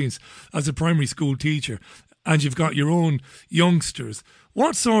experience as a primary school teacher and you've got your own youngsters,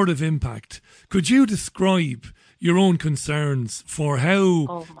 what sort of impact could you describe your own concerns for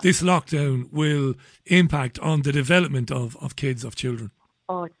how this lockdown will impact on the development of kids, of children?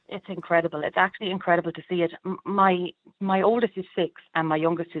 Oh, it's incredible. It's actually incredible to see it. My oldest is 6 and my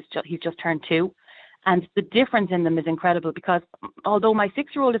youngest he's just turned 2. And the difference in them is incredible because although my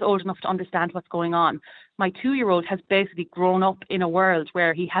 6-year-old is old enough to understand what's going on, my 2-year-old has basically grown up in a world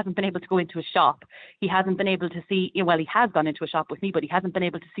where he hasn't been able to go into a shop. He hasn't been able to see, he has gone into a shop with me, but he hasn't been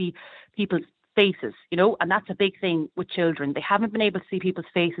able to see people's faces, and that's a big thing with children. They haven't been able to see people's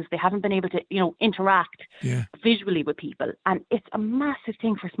faces. They haven't been able to, interact visually with people. And it's a massive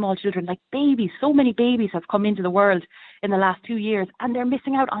thing for small children, like babies. So many babies have come into the world in the last 2 years and they're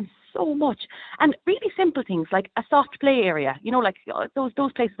missing out on so much. And really simple things like a soft play area, like those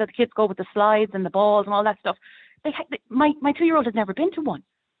places that the kids go with the slides and the balls and all that stuff. My 2-year-old has never been to one.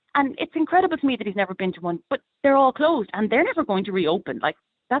 And it's incredible to me that he's never been to one, but they're all closed and they're never going to reopen. Like,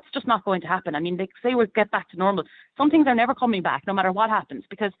 that's just not going to happen. I mean, they say we'll get back to normal. Some things are never coming back, no matter what happens,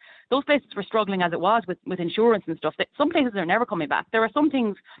 because those places were struggling as it was with insurance and stuff. Some places are never coming back. There are some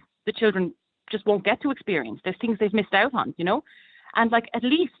things the children just won't get to experience. There's things they've missed out on, And like at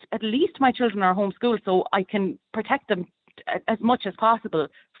least my children are homeschooled, so I can protect them as much as possible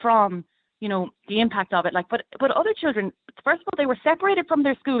from the impact of it. Like, but other children, first of all, they were separated from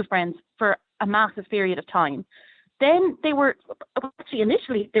their school friends for a massive period of time. Then they were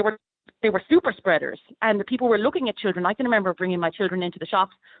initially they were super spreaders, and the people were looking at children. I can remember bringing my children into the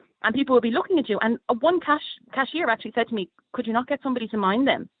shops, and people would be looking at you. And one cashier actually said to me, "Could you not get somebody to mind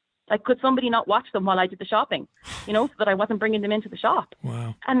them? Like, could somebody not watch them while I did the shopping, so that I wasn't bringing them into the shop?"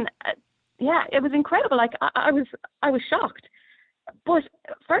 Wow. And it was incredible. Like, I was shocked. But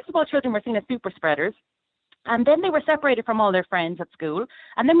first of all, children were seen as super spreaders. And then they were separated from all their friends at school.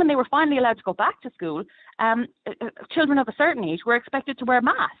 And then when they were finally allowed to go back to school, children of a certain age were expected to wear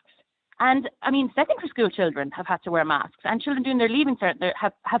masks. And I mean, secondary school children have had to wear masks, and children doing their leaving cert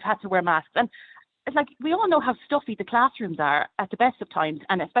have had to wear masks. And it's like, we all know how stuffy the classrooms are at the best of times,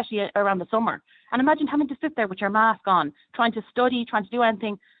 and especially around the summer. And imagine having to sit there with your mask on, trying to study, trying to do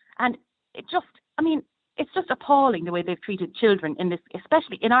anything. And it just, I mean, it's just appalling the way they've treated children in this,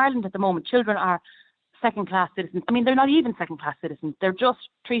 especially in Ireland at the moment. Children are second-class citizens. I mean, they're not even second-class citizens. They're just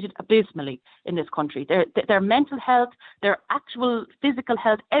treated abysmally in this country. Their mental health, their actual physical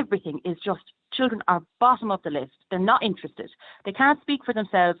health, everything is just, children are bottom of the list. They're not interested. They can't speak for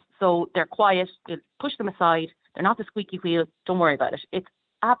themselves, so they're quiet. We'll push them aside. They're not the squeaky wheel. Don't worry about it. It's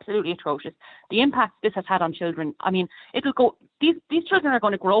absolutely atrocious. The impact this has had on children, I mean, it'll go, these children are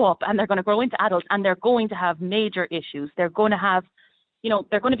going to grow up, and they're going to grow into adults, and they're going to have major issues. They're going to have, you know,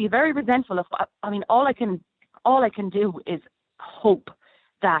 they're going to be very resentful of, I mean, all I can do is hope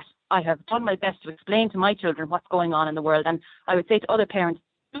that I have done my best to explain to my children what's going on in the world. And I would say to other parents,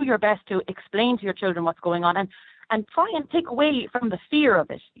 do your best to explain to your children what's going on, and try and take away from the fear of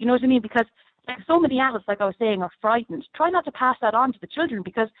it. You know what I mean? Because like so many adults, like I was saying, are frightened. Try not to pass that on to the children,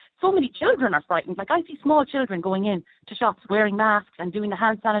 because so many children are frightened. Like, I see small children going in to shops wearing masks and doing the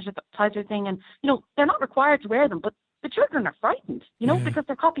hand sanitizer thing, and, you know, they're not required to wear them, but the children are frightened, you know, because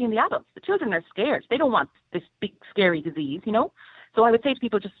they're copying the adults. The children are scared. They don't want this big, scary disease, you know. So I would say to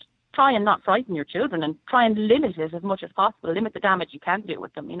people, just try and not frighten your children, and try and limit it as much as possible. Limit the damage you can do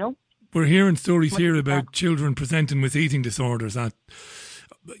with them, you know. We're hearing stories here about children presenting with eating disorders at,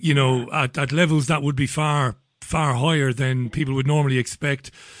 you know, at levels that would be far higher than people would normally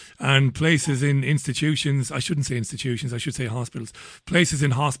expect. And places in institutions, I shouldn't say institutions, I should say hospitals, places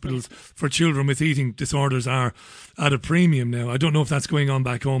in hospitals for children with eating disorders are at a premium now. I don't know if that's going on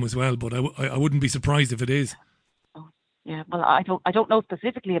back home as well, but I wouldn't be surprised if it is. Yeah, well, I don't know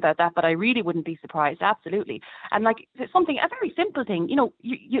specifically about that, but I really wouldn't be surprised, absolutely. And like, it's something, a very simple thing, you know,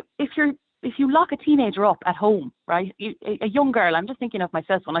 if you lock a teenager up at home, right? A young girl, I'm just thinking of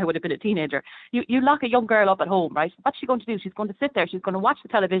myself when I would have been a teenager. You lock a young girl up at home, right? What's she going to do? She's going to sit there, she's going to watch the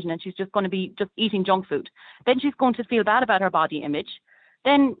television, and she's just going to be just eating junk food. Then she's going to feel bad about her body image.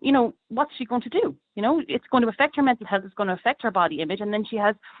 Then, you know, what's she going to do? You know, it's going to affect her mental health, it's going to affect her body image, and then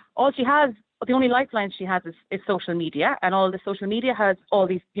the only lifeline she has is social media, and all the social media has all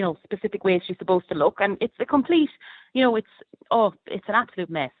these, you know, specific ways she's supposed to look, and it's a complete, you know, it's an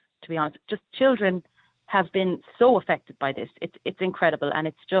absolute mess, to be honest. Just children have been so affected by this. It's incredible, and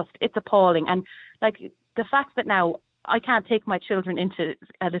it's appalling. And like, the fact that now I can't take my children into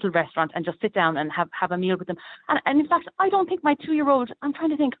a little restaurant and just sit down and have a meal with them. And in fact, I don't think my 2-year-old, I'm trying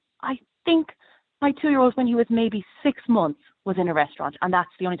to think, I think my 2-year-old, when he was maybe 6 months, was in a restaurant, and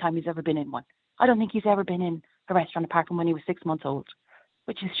that's the only time he's ever been in one. I don't think he's ever been in a restaurant apart from when he was 6 months old,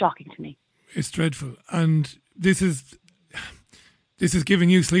 which is shocking to me. It's dreadful. And this is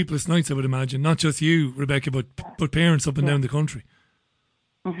giving you sleepless nights, I would imagine. Not just you, Rebecca, but parents up and down the country.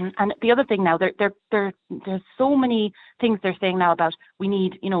 Mm-hmm. And the other thing now, there's so many things they're saying now about, we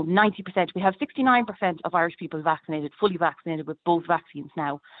need, you know, 90%. We have 69% of Irish people vaccinated, fully vaccinated with both vaccines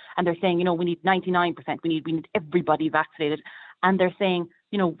now. And they're saying, you know, we need 99%. We need everybody vaccinated. And they're saying,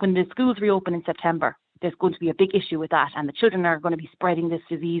 you know, when the schools reopen in September, there's going to be a big issue with that, and the children are going to be spreading this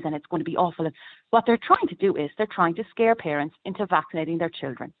disease, and it's going to be awful. And what they're trying to do is they're trying to scare parents into vaccinating their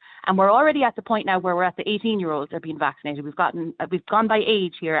children. And we're already at the point now where we're at the 18-year-olds are being vaccinated. We've gone by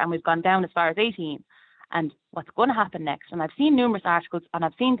age here, and we've gone down as far as 18. And what's going to happen next? And I've seen numerous articles, and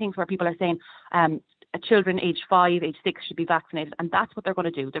I've seen things where people are saying children age 5, age 6 should be vaccinated. And that's what they're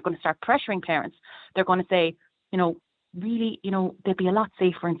going to do. They're going to start pressuring parents. They're going to say, you know, really, you know, they'd be a lot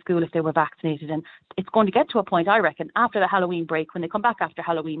safer in school if they were vaccinated. And it's going to get to a point, I reckon, after the Halloween break, when they come back after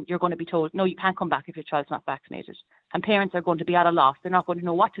Halloween, you're going to be told, no, you can't come back if your child's not vaccinated. And parents are going to be at a loss. They're not going to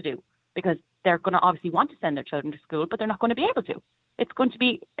know what to do, because they're going to obviously want to send their children to school, but they're not going to be able to. It's going to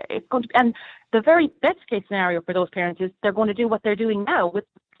be, and the very best case scenario for those parents is they're going to do what they're doing now with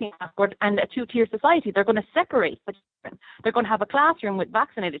passport and a two-tier society. They're going to separate the children. They're going to have a classroom with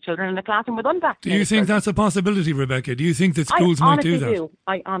vaccinated children and a classroom with unvaccinated. Do you think that's a possibility, Rebecca? Do you think that schools might do that?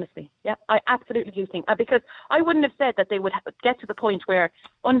 I honestly, I absolutely do think, because I wouldn't have said that they would get to the point where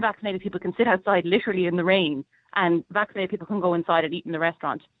unvaccinated people can sit outside literally in the rain and vaccinated people can go inside and eat in the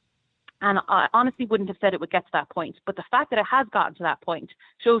restaurant. And I honestly wouldn't have said it would get to that point. But the fact that it has gotten to that point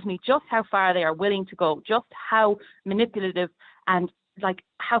shows me just how far they are willing to go, just how manipulative and like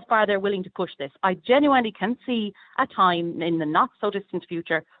how far they're willing to push this. I genuinely can see a time in the not so distant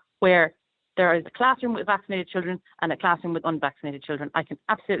future where there is a classroom with vaccinated children and a classroom with unvaccinated children. I can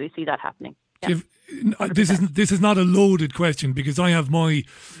absolutely see that happening. This is not a loaded question, because I have my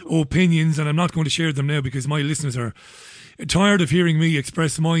opinions and I'm not going to share them now because my listeners are tired of hearing me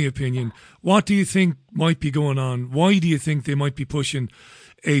express my opinion. What do you think might be going on? Why do you think they might be pushing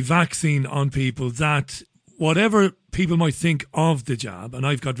a vaccine on people that, whatever people might think of the jab, and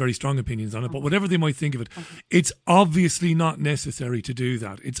I've got very strong opinions on it, but whatever they might think of it, it's obviously not necessary to do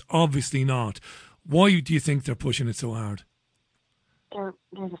that. It's obviously not. Why do you think they're pushing it so hard? There's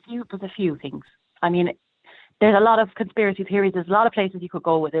a few things. I mean, there's a lot of conspiracy theories. There's a lot of places you could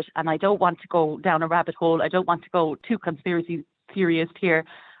go with it, and I don't want to go down a rabbit hole. I don't want to go too conspiracy theorist here.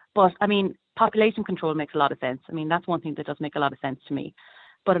 But, I mean, population control makes a lot of sense. I mean, that's one thing that does make a lot of sense to me.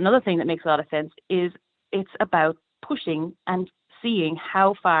 But another thing that makes a lot of sense is it's about pushing and seeing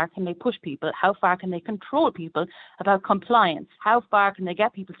how far can they push people, how far can they control people about compliance, how far can they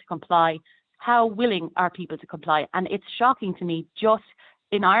get people to comply, how willing are people to comply. And it's shocking to me, just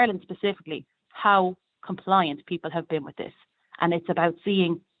in Ireland specifically, how compliant people have been with this. And it's about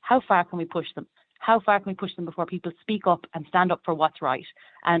seeing how far can we push them? How far can we push them before people speak up and stand up for what's right?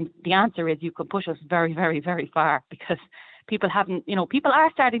 And the answer is you can push us very, very, very far, because people haven't, people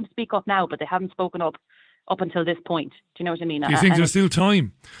are starting to speak up now, but they haven't spoken up until this point. Do you know what I mean? Do you think there's still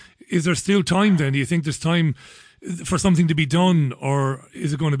time? Is there still time then? Do you think there's time for something to be done, or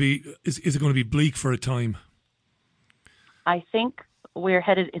is it going to be bleak for a time? I think we're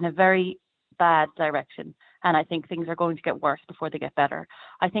headed in a very bad direction, and I think things are going to get worse before they get better.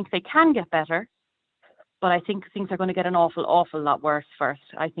 I think they can get better, but I think things are going to get an awful, awful lot worse first.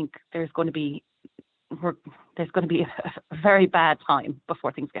 I think there's going to be a very bad time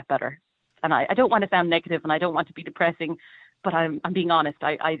before things get better. And I don't want to sound negative, and I don't want to be depressing, but I'm being honest.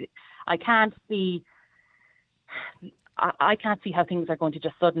 I can't see how things are going to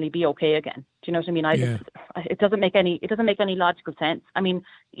just suddenly be okay again. Do you know what I mean? It doesn't make any logical sense. I mean,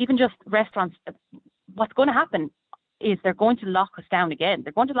 even just restaurants, what's going to happen is they're going to lock us down again.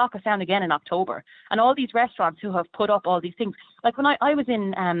 They're going to lock us down again in October. And all these restaurants who have put up all these things, like when I was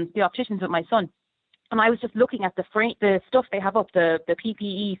in the opticians with my son, and I was just looking at the stuff they have up, the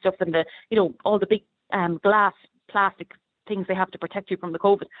PPE stuff, and all the big glass, plastic things they have to protect you from the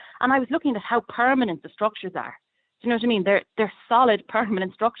COVID. And I was looking at how permanent the structures are. Do you know what I mean? They're solid,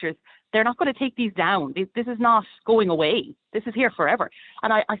 permanent structures. They're not going to take these down. This is not going away. This is here forever.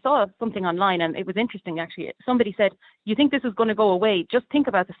 And I saw something online, and it was interesting, actually. Somebody said, you think this is going to go away? Just think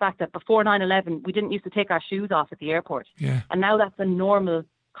about the fact that before 9/11, we didn't used to take our shoes off at the airport. Yeah. And now that's a normal,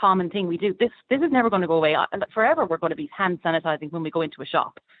 common thing we do. This is never going to go away. Forever we're going to be hand sanitizing when we go into a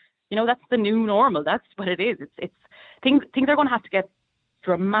shop. That's the new normal. That's what it is. It's things are going to have to get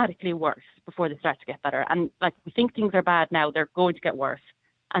dramatically worse before they start to get better. And we think things are bad now, they're going to get worse,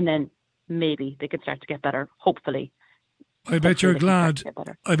 and then maybe they could start to get better, hopefully. I bet you're glad.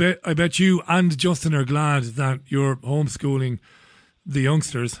 I bet you and Justin are glad that you're homeschooling the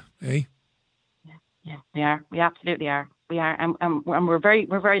youngsters, eh? Yeah, we are. We absolutely are. We are, and we're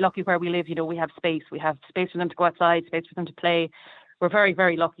very lucky where we live. We have space. We have space for them to go outside, space for them to play. We're very,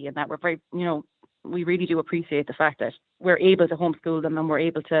 very lucky in that. We're very, we really do appreciate the fact that we're able to homeschool them, and we're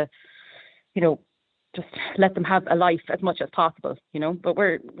able to, just let them have a life as much as possible. But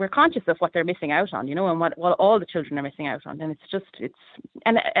we're conscious of what they're missing out on, and what all the children are missing out on. And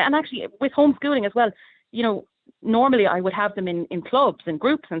and actually with homeschooling as well, normally I would have them in clubs and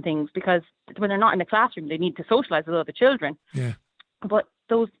groups and things, because when they're not in the classroom, they need to socialise with other children. Yeah. But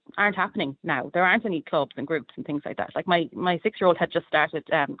those aren't happening now. There aren't any clubs and groups and things like that. Like my 6-year-old had just started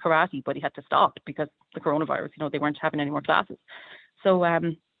karate, but he had to stop because the coronavirus. They weren't having any more classes. So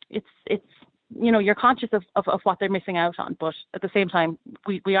it's you're conscious of what they're missing out on. But at the same time,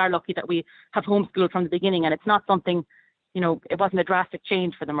 we are lucky that we have homeschooled from the beginning, and it's not something, it wasn't a drastic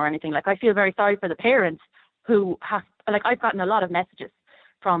change for them or anything. I feel very sorry for the parents who have, I've gotten a lot of messages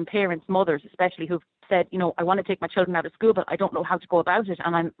from parents, mothers especially, who've said, I want to take my children out of school, but I don't know how to go about it.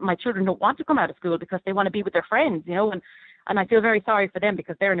 And my children don't want to come out of school because they want to be with their friends, and I feel very sorry for them,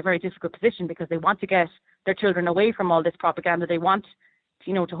 because they're in a very difficult position, because they want to get their children away from all this propaganda. They want,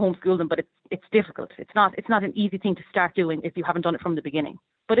 to homeschool them, but it's difficult. It's not an easy thing to start doing if you haven't done it from the beginning.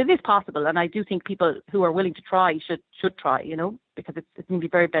 But it is possible, and I do think people who are willing to try should try, because it's going to be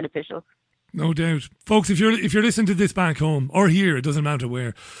very beneficial. No doubt. Folks, if you're listening to this back home or here, it doesn't matter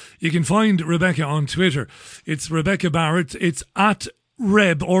where, you can find Rebecca on Twitter. It's Rebecca Barrett. It's at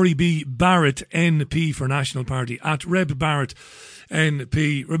Reb, R-E-B, Barrett, N-P for National Party, at Reb Barrett,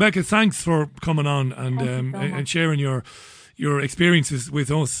 N-P. Rebecca, thanks for coming on and sharing your experiences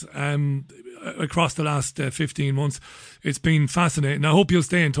with us. across the last 15 months. It's been fascinating. I hope you'll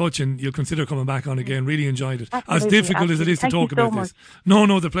stay in touch and you'll consider coming back on again. Really enjoyed it. Absolutely, As difficult as it is to Thank talk you so about much. this.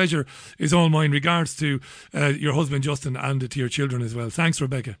 No, the pleasure is all mine. Regards to your husband Justin and to your children as well. Thanks,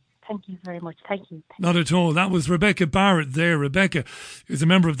 Rebecca. Thank you very much. Thank you. Not at all. That was Rebecca Barrett there. Rebecca is a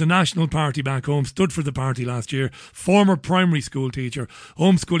member of the National Party back home, stood for the party last year, former primary school teacher,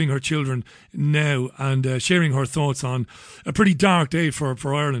 homeschooling her children now and sharing her thoughts on a pretty dark day for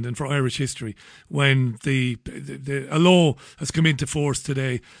Ireland and for Irish history when a law has come into force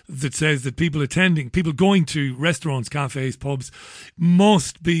today that says that people going to restaurants, cafes, pubs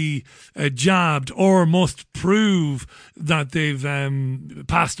must be jabbed or must prove that they've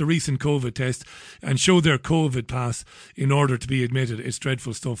passed a recent COVID test and show their COVID pass in order to be admitted. It's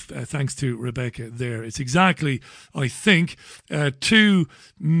dreadful stuff. Thanks to Rebecca there. It's exactly, I think,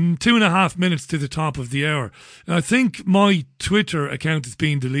 2.5 minutes to the top of the hour. And I think my Twitter account is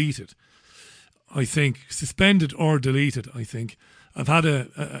being deleted. I think suspended or deleted. I think I've had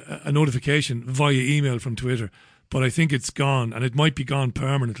a notification via email from Twitter, but I think it's gone, and it might be gone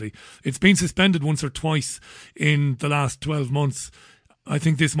permanently. It's been suspended once or twice in the last 12 months. I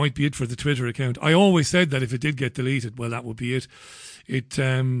think this might be it for the Twitter account. I always said that if it did get deleted, well, that would be it. It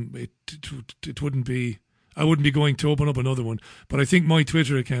wouldn't be. I wouldn't be going to open up another one. But I think my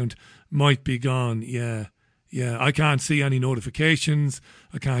Twitter account might be gone. Yeah. I can't see any notifications.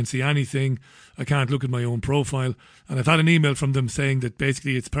 I can't see anything. I can't look at my own profile. And I've had an email from them saying that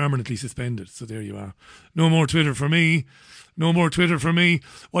basically it's permanently suspended. So there you are. No more Twitter for me. No more Twitter for me.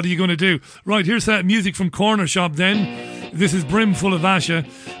 What are you going to do? Right, here's that music from Corner Shop then. This is Brimful of Asha.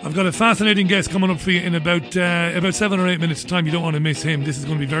 I've got a fascinating guest coming up for you in about 7 or 8 minutes' time. You don't want to miss him. This is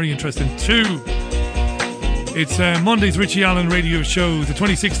going to be very interesting too. It's Monday's Richie Allen radio show, the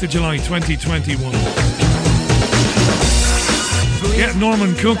 26th of July, 2021. Get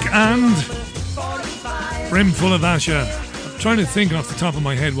Norman Cook and Brimful of Asha. I'm trying to think off the top of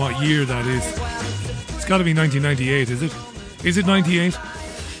my head what year that is. It's got to be 1998, is it? Is it 98?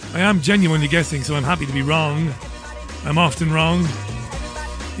 I am genuinely guessing, so I'm happy to be wrong. I'm often wrong.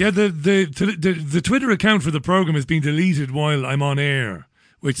 Yeah, the Twitter account for the programme is being deleted while I'm on air,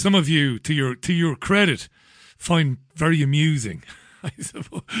 which some of you, to your credit, find very amusing. I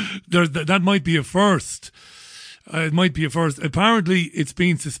suppose that might be a first. It might be a first. Apparently, it's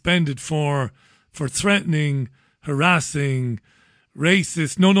been suspended for threatening, harassing,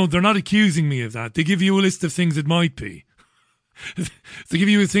 racist. No, they're not accusing me of that. They give you a list of things it might be. They give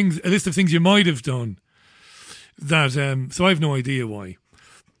you a list of things you might have done. That so I have no idea why.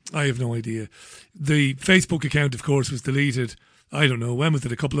 I have no idea. The Facebook account, of course, was deleted. I don't know, when was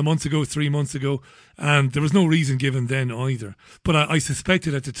it? A couple of months ago, 3 months ago, and there was no reason given then either. But I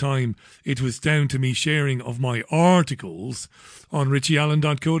suspected at the time it was down to me sharing of my articles on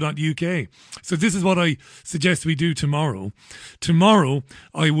richieallen.co.uk. So this is what I suggest we do tomorrow. Tomorrow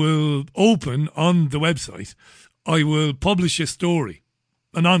I will open on the website, I will publish a story,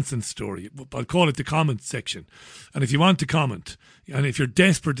 a nonsense story. I'll call it the comment section. And if you want to comment, and if you're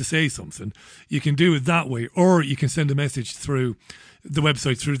desperate to say something, you can do it that way. Or you can send a message through the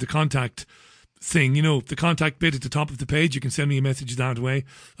website, through the contact thing. You know, the contact bit at the top of the page. You can send me a message that way.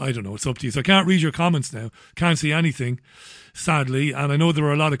 I don't know. It's up to you. So I can't read your comments now. Can't see anything, sadly. And I know there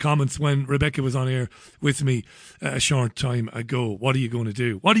were a lot of comments when Rebecca was on air with me a short time ago. What are you going to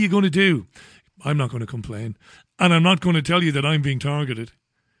do? What are you going to do? I'm not going to complain. And I'm not going to tell you that I'm being targeted.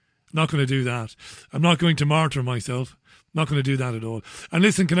 Not going to do that. I'm not going to martyr myself. Not going to do that at all. And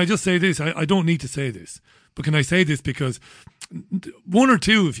listen, can I just say this? I don't need to say this, but can I say this because one or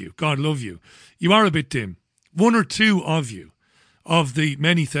two of you, God love you, you are a bit dim. One or two of you, of the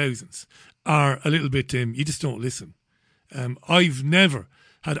many thousands, are a little bit dim. You just don't listen. I've never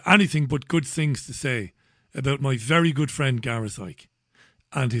had anything but good things to say about my very good friend Gareth Icke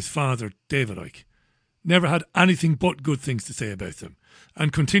and his father David Icke. Never had anything but good things to say about them,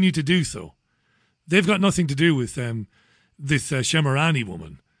 and continue to do so. They've got nothing to do with this Shemirani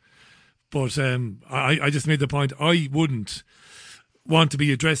woman. But I just made the point, I wouldn't want to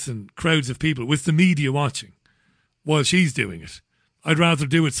be addressing crowds of people with the media watching while she's doing it. I'd rather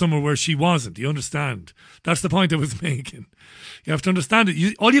do it somewhere where she wasn't. You understand? That's the point I was making. You have to understand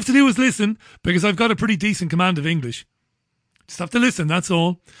it. All you have to do is listen, because I've got a pretty decent command of English. Just have to listen, that's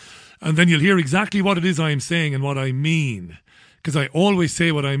all. And then you'll hear exactly what it is I'm saying and what I mean. Because I always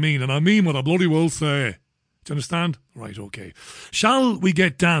say what I mean, and I mean what I bloody well say. Do you understand? Right, okay. Shall we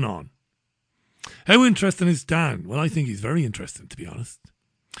get Dan on? How interesting is Dan? Well, I think he's very interesting, to be honest.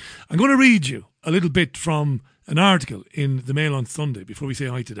 I'm going to read you a little bit from an article in the Mail on Sunday before we say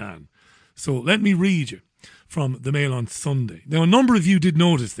hi to Dan. So let me read you from the Mail on Sunday. Now, a number of you did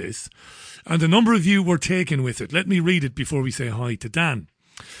notice this, and a number of you were taken with it. Let me read it before we say hi to Dan.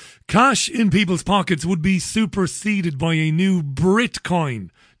 Cash in people's pockets would be superseded by a new Britcoin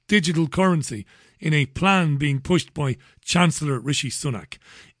digital currency in a plan being pushed by Chancellor Rishi Sunak,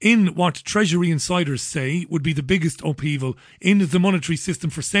 in what Treasury insiders say would be the biggest upheaval in the monetary system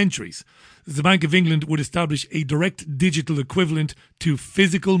for centuries. The Bank of England would establish a direct digital equivalent to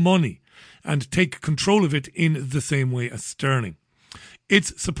physical money and take control of it in the same way as sterling.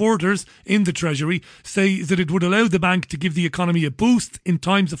 Its supporters in the Treasury say that it would allow the bank to give the economy a boost in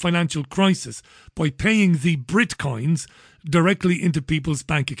times of financial crisis by paying the Britcoins directly into people's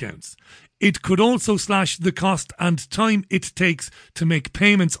bank accounts. It could also slash the cost and time it takes to make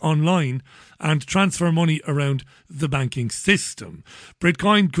payments online and transfer money around the banking system.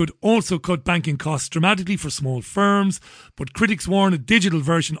 Britcoin could also cut banking costs dramatically for small firms, but critics warn a digital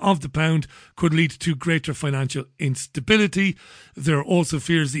version of the pound could lead to greater financial instability. There are also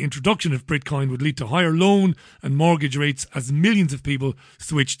fears the introduction of Britcoin would lead to higher loan and mortgage rates as millions of people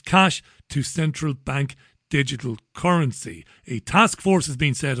switched cash to central bank digital currency. A task force has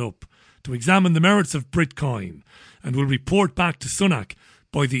been set up to examine the merits of Britcoin and will report back to Sunak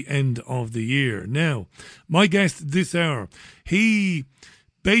by the end of the year. Now, my guest this hour, he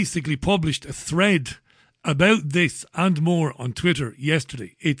basically published a thread about this and more on Twitter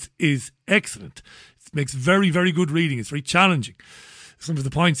yesterday. It is excellent. It makes very, very good reading. It's very challenging, some of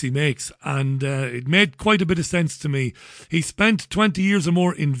the points he makes, and it made quite a bit of sense to me. He spent 20 years or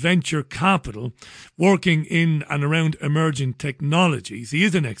more in venture capital, working in and around emerging technologies. He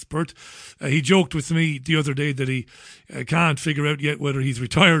is an expert. He joked with me the other day that he can't figure out yet whether he's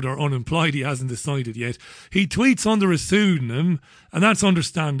retired or unemployed. He hasn't decided yet. He tweets under a pseudonym, and that's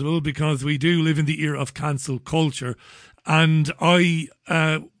understandable because we do live in the era of cancel culture, and I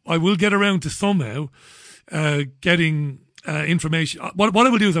will get around to somehow getting information. What I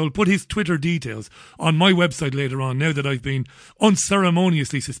will do is I will put his Twitter details on my website later on, now that I've been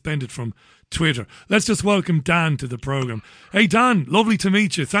unceremoniously suspended from Twitter. Let's just welcome Dan to the programme. Hey Dan, lovely to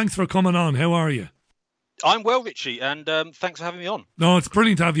meet you. Thanks for coming on. How are you? I'm well, Richie, and thanks for having me on. No, it's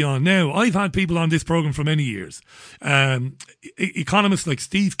brilliant to have you on. Now, I've had people on this programme for many years. Economists like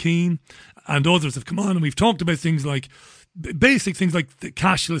Steve Keen and others have come on, and we've talked about things like basic things like the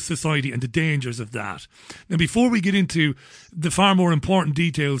cashless society and the dangers of that. Now, before we get into the far more important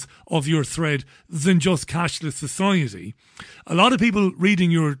details of your thread than just cashless society, a lot of people reading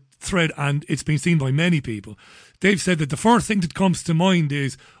your thread, and it's been seen by many people, they've said that the first thing that comes to mind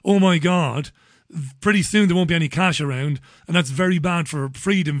is, oh my God, pretty soon there won't be any cash around, and that's very bad for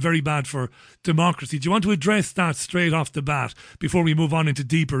freedom, very bad for democracy. Do you want to address that straight off the bat before we move on into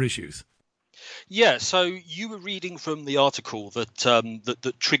deeper issues? Yeah, so you were reading from the article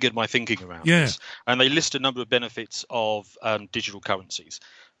that triggered my thinking around this, and they list a number of benefits of digital currencies.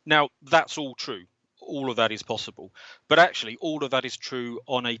 Now, that's all true. All of that is possible. But actually, all of that is true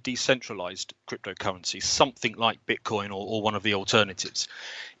on a decentralized cryptocurrency, something like Bitcoin or one of the alternatives.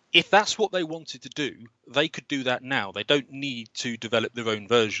 If that's what they wanted to do, they could do that now. They don't need to develop their own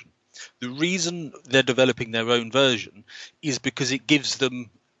version. The reason they're developing their own version is because it gives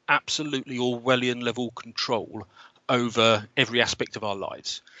them absolutely Orwellian level control over every aspect of our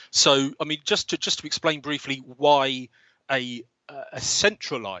lives. So, I mean, just to explain briefly why a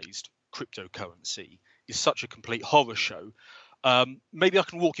centralized cryptocurrency is such a complete horror show. Maybe I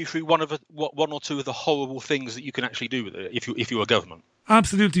can walk you through one or two of the horrible things that you can actually do with it if you're a government.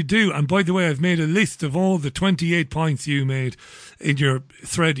 Absolutely do. And by the way, I've made a list of all the 28 points you made in your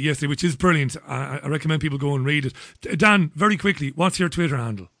thread yesterday, which is brilliant. I recommend people go and read it. Dan, very quickly, what's your Twitter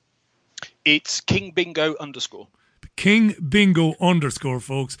handle? It's KingBingo_. KingBingo_,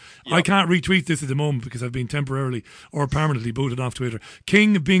 folks. Yep. I can't retweet this at the moment because I've been temporarily or permanently booted off Twitter.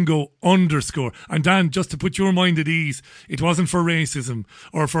 KingBingo_. And Dan, just to put your mind at ease, it wasn't for racism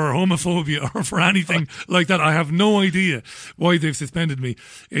or for homophobia or for anything like that. I have no idea why they've suspended me.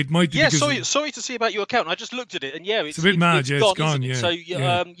 It might be because... sorry to see about your account. I just looked at it and it's a bit mad. It's gone. So,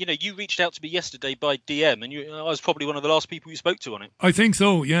 you reached out to me yesterday by DM and I was probably one of the last people you spoke to on it. I think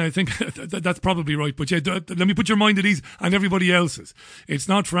so. Yeah, I think that's probably right. But let me put your mind at ease and everybody else's. It's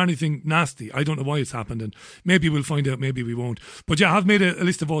not for anything nasty. I don't know why it's happened, and maybe we'll find out, maybe we won't. But I've made a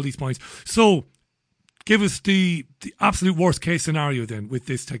list of all these points. So give us the absolute worst case scenario then with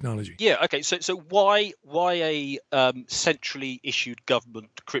this technology. Yeah, okay. So why a centrally issued government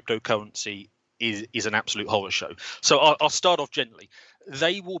cryptocurrency is an absolute horror show. So I'll start off gently.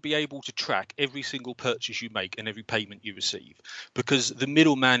 They will be able to track every single purchase you make and every payment you receive because the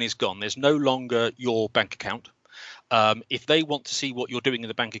middleman is gone. There's no longer your bank account. If they want to see what you're doing in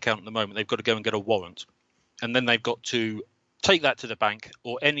the bank account at the moment, they've got to go and get a warrant. and then they've got to take that to the bank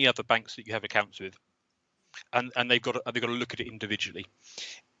or any other banks that you have accounts with, and they've got to look at it individually.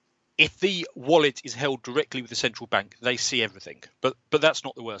 If the wallet is held directly with the central bank, they see everything. But that's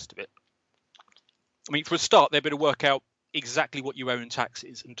not the worst of it. I mean, for a start, they're going to work out exactly what you owe in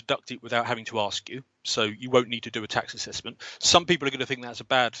taxes and deduct it without having to ask you. So you won't need to do a tax assessment. Some people are going to think that's a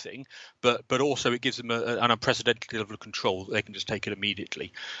bad thing, but also it gives them an unprecedented level of control. They can just take it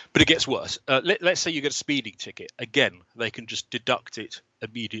immediately. But it gets worse. Let's say you get a speeding ticket. Again, they can just deduct it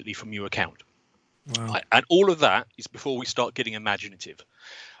immediately from your account. Wow. And all of that is before we start getting imaginative.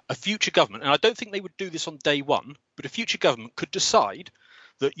 A future government, and I don't think they would do this on day one, but a future government could decide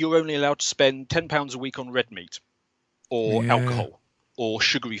that you're only allowed to spend £10 a week on red meat or alcohol or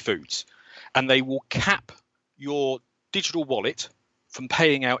sugary foods, and they will cap your digital wallet from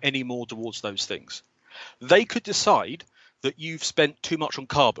paying out any more towards those things. They could decide that you've spent too much on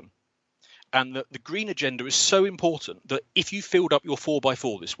carbon, and that the green agenda is so important that if you filled up your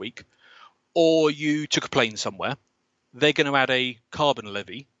 4x4 this week, or you took a plane somewhere, they're going to add a carbon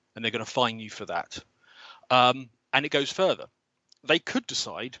levy and they're going to fine you for that. And it goes further. They could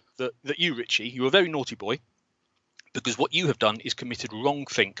decide that you, Richie, you're a very naughty boy, because what you have done is committed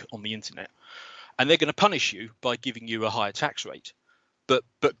wrongthink on the internet, and they're going to punish you by giving you a higher tax rate. But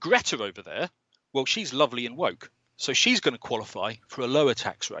Greta over there, well, she's lovely and woke, so she's going to qualify for a lower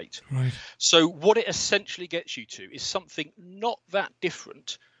tax rate. Right. So what it essentially gets you to is something not that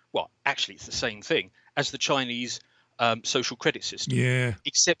different. Well, actually, it's the same thing as the Chinese social credit system,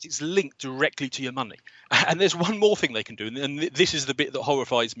 except it's linked directly to your money. And there's one more thing they can do, and this is the bit that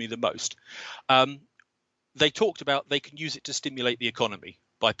horrifies me the most. They talked about they can use it to stimulate the economy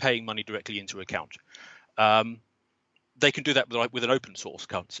by paying money directly into account. They can do that with an open source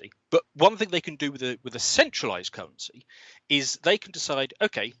currency. But one thing they can do with a centralized currency is they can decide,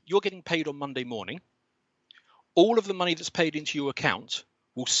 okay, you're getting paid on Monday morning. All of the money that's paid into your account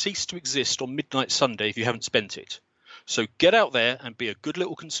will cease to exist on midnight Sunday if you haven't spent it. So get out there and be a good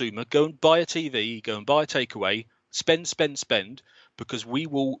little consumer. Go and buy a TV, go and buy a takeaway, spend, because we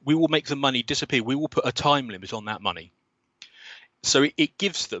will make the money disappear. We will put a time limit on that money. So it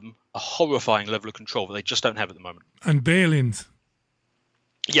gives them a horrifying level of control that they just don't have at the moment. And bail-ins.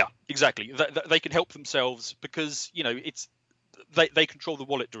 Yeah, exactly. They can help themselves because, they control the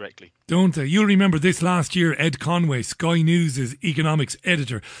wallet directly. Don't they? You'll remember this last year, Ed Conway, Sky News' economics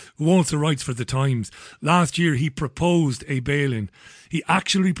editor, who also writes for The Times. Last year, he proposed a bail-in. He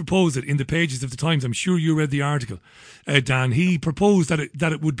actually proposed it in the pages of The Times. I'm sure you read the article, Dan. He proposed that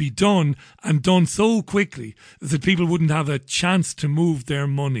it would be done, and done so quickly that people wouldn't have a chance to move their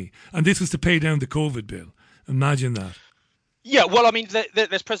money. And this was to pay down the COVID bill. Imagine that. Yeah, well, I mean,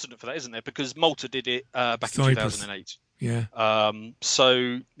 there's precedent for that, isn't there? Because Malta did it back in 2008. Yeah.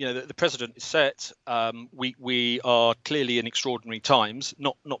 So, the precedent is set. We are clearly in extraordinary times,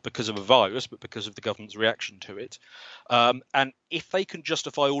 not because of a virus, but because of the government's reaction to it. And if they can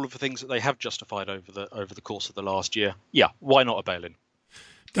justify all of the things that they have justified over the course of the last year, why not a bail-in?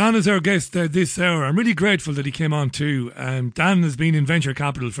 Dan is our guest this hour. I'm really grateful that he came on too. Dan has been in venture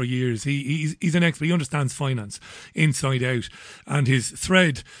capital for years. He's an expert. He understands finance inside out. And his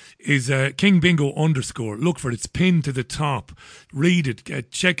thread is King Bingo _ Look for it. It's pinned to the top. Read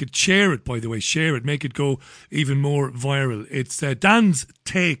it. Check it. Share it, by the way. Share it. Make it go even more viral. It's Dan's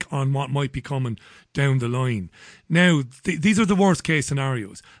take on what might be coming down the line. Now, these are the worst case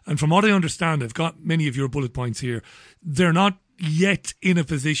scenarios. And from what I understand, I've got many of your bullet points here. They're not yet in a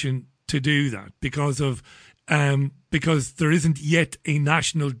position to do that because there isn't yet a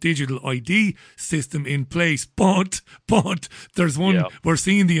national digital ID system in place. But there's one. Yeah. We're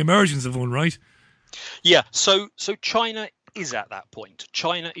seeing the emergence of one, right? Yeah. So China is at that point.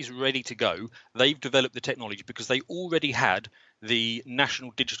 China is ready to go. They've developed the technology because they already had the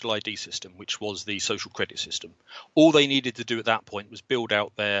national digital ID system, which was the social credit system. All they needed to do at that point was build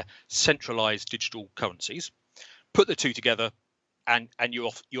out their centralized digital currencies, put the two together, and you're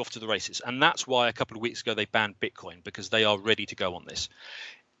off to the races. And that's why a couple of weeks ago they banned Bitcoin, because they are ready to go on this.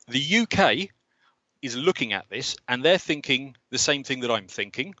 The UK is looking at this and they're thinking the same thing that I'm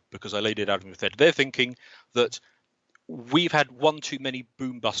thinking, because I laid it out in the thread. They're thinking that we've had one too many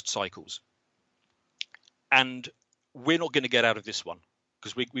boom bust cycles, and we're not going to get out of this one,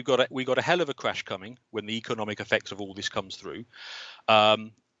 because we've got a hell of a crash coming when the economic effects of all this comes through.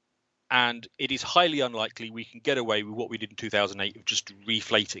 And it is highly unlikely we can get away with what we did in 2008 of just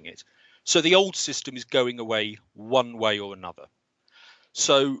reflating it. So the old system is going away one way or another.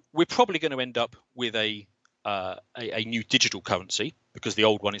 So we're probably going to end up with a new digital currency, because the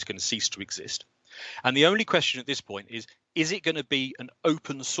old one is going to cease to exist. And the only question at this point is it going to be an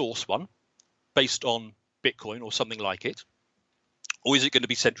open source one based on Bitcoin or something like it, or is it going to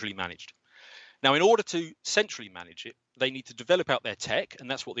be centrally managed? Now, in order to centrally manage it, they need to develop out their tech, and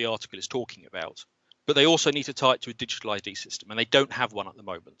that's what the article is talking about. But they also need to tie it to a digital ID system, and they don't have one at the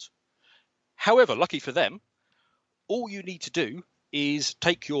moment. However, lucky for them, all you need to do is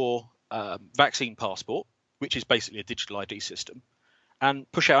take your vaccine passport, which is basically a digital ID system,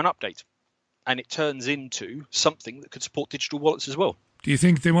 and push out an update. And it turns into something that could support digital wallets as well. Do you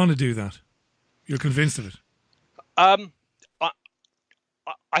think they want to do that? You're convinced of it?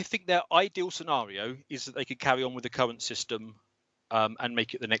 I think their ideal scenario is that they could carry on with the current system and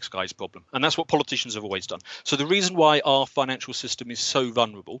make it the next guy's problem. And that's what politicians have always done. So the reason why our financial system is so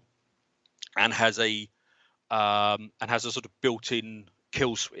vulnerable and has a sort of built-in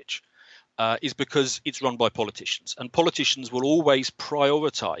kill switch is because it's run by politicians. And politicians will always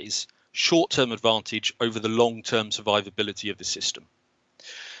prioritize short-term advantage over the long-term survivability of the system.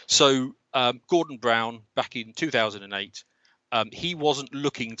 So Gordon Brown, back in 2008, he wasn't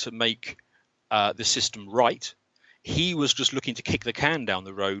looking to make the system right. He was just looking to kick the can down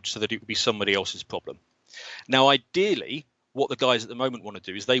the road so that it would be somebody else's problem. Now, ideally, what the guys at the moment want to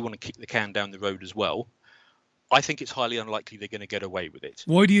do is they want to kick the can down the road as well. I think it's highly unlikely they're going to get away with it.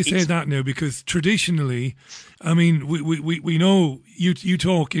 Why do you say that now? Because traditionally, I mean, we know you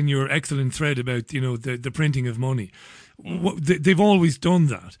talk in your excellent thread about, the printing of money. They've always done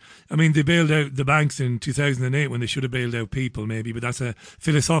that. I mean, they bailed out the banks in 2008 when they should have bailed out people, maybe, but that's a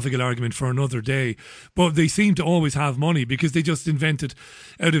philosophical argument for another day. But they seem to always have money because they just invented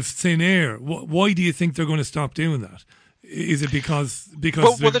out of thin air. Why do you think they're going to stop doing that? Is it because they're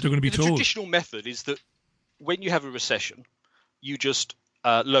going to be told? The traditional method is that when you have a recession, you just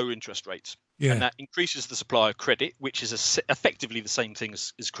lower interest rates. Yeah. And that increases the supply of credit, which is effectively the same thing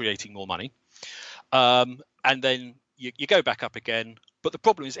as creating more money. And then you go back up again. But the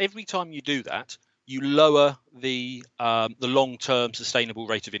problem is every time you do that, you lower the long-term sustainable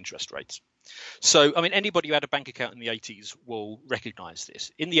rate of interest rates. So, I mean, anybody who had a bank account in the 80s will recognize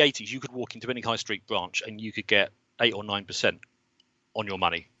this. In the 80s, you could walk into any high street branch and you could get 8 or 9% on your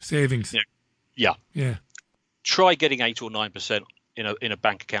money. Savings. Yeah. Yeah. Try getting 8 or 9% in a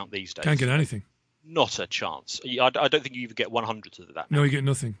bank account these days. Can't get anything. Not a chance. I don't think you even get 100 of that now. No, you get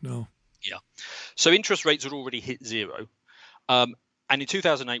nothing. No. Yeah. So interest rates had already hit zero. And in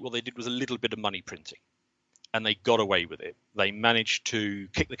 2008, what they did was a little bit of money printing. And they got away with it. They managed to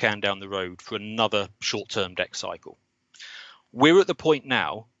kick the can down the road for another short-term debt cycle. We're at the point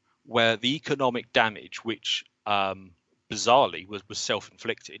now where the economic damage, which bizarrely was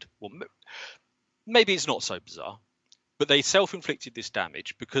self-inflicted, well, maybe it's not so bizarre, but they self-inflicted this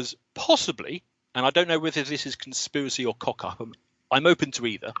damage because possibly, and I don't know whether this is conspiracy or cock-up, I'm open to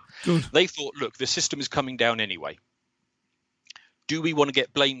either. Good. They thought, look, the system is coming down anyway. Do we want to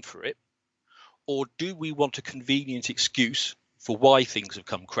get blamed for it? Or do we want a convenient excuse for why things have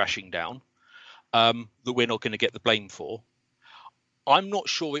come crashing down that we're not going to get the blame for? I'm not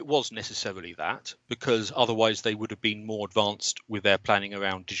sure it was necessarily that, because otherwise they would have been more advanced with their planning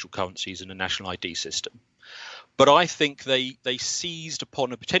around digital currencies and a national ID system. But I think they seized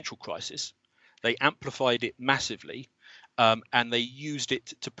upon a potential crisis, they amplified it massively, and they used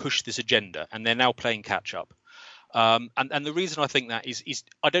it to push this agenda, and they're now playing catch up. And the reason I think that is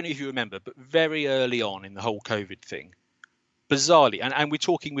I don't know if you remember, but very early on in the whole COVID thing, bizarrely, and we're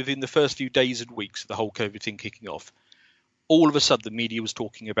talking within the first few days and weeks of the whole COVID thing kicking off, all of a sudden the media was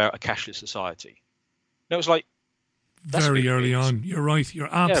talking about a cashless society. And it was like, that's very early on. You're right. You're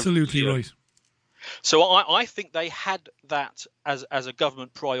absolutely right. So I think they had that as a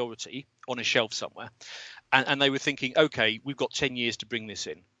government priority on a shelf somewhere. And they were thinking, OK, we've got 10 years to bring this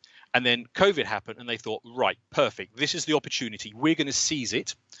in. And then COVID happened and they thought, right, perfect. This is the opportunity. We're going to seize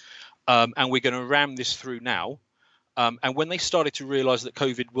it and we're going to ram this through now. And when they started to realize that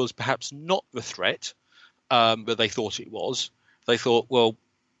COVID was perhaps not the threat, but they thought it was, they thought, well,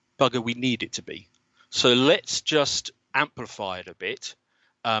 bugger, we need it to be. So let's just amplify it a bit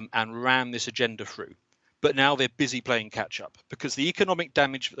and ram this agenda through. But now they're busy playing catch up because the economic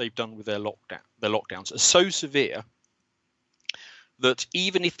damage that they've done with their lockdowns are so severe that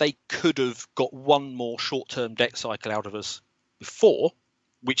even if they could have got one more short-term debt cycle out of us before,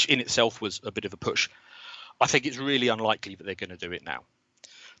 which in itself was a bit of a push, I think it's really unlikely that they're going to do it now.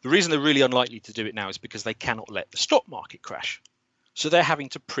 The reason they're really unlikely to do it now is because they cannot let the stock market crash. So they're having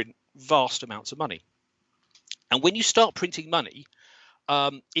to print vast amounts of money. And when you start printing money,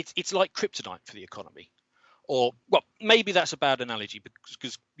 it's like kryptonite for the economy. Or, well, maybe that's a bad analogy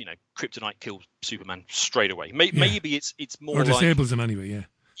because kryptonite kills Superman straight away. Maybe it's more like... Or disables him anyway, yeah.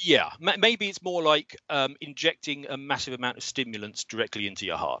 Yeah, maybe it's more like injecting a massive amount of stimulants directly into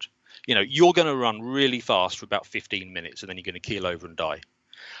your heart. you're going to run really fast for about 15 minutes and then you're going to keel over and die.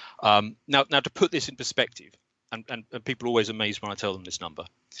 Now, to put this in perspective, and people are always amazed when I tell them this number,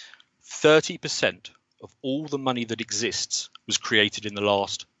 30% of all the money that exists was created in the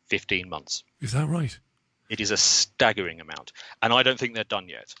last 15 months. Is that right? It is a staggering amount. And I don't think they're done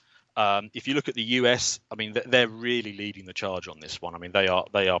yet. If you look at the US, I mean, they're really leading the charge on this one. I mean, they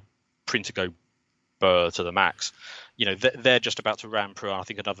are print to go burr to the max. They're just about to ram through, I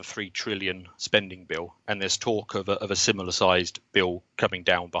think, another $3 trillion spending bill. And there's talk of a similar sized bill coming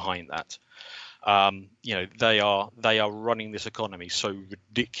down behind that. They are running this economy so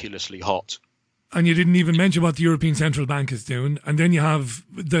ridiculously hot. And you didn't even mention what the European Central Bank is doing. And then you have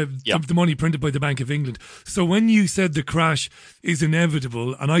the money printed by the Bank of England. So when you said the crash is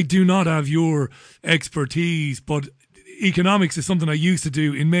inevitable, and I do not have your expertise, but economics is something I used to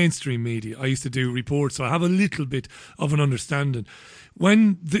do in mainstream media. I used to do reports, so I have a little bit of an understanding.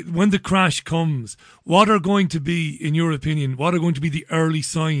 When the crash comes, what are going to be, in your opinion, what are going to be the early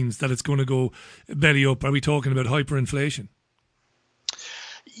signs that it's going to go belly up? Are we talking about hyperinflation?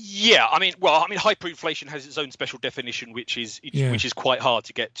 Yeah, I mean, hyperinflation has its own special definition, which is quite hard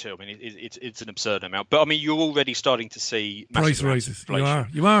to get to. I mean, it's an absurd amount, but I mean, you're already starting to see price rises.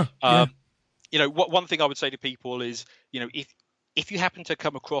 You are. One thing I would say to people is, if you happen to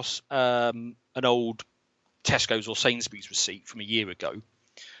come across an old Tesco's or Sainsbury's receipt from a year ago,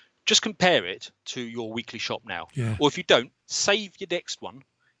 just compare it to your weekly shop now. Yeah. Or if you don't, save your next one,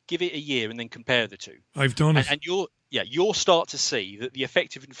 give it a year, and then compare the two. I've done it. And you'll start to see that the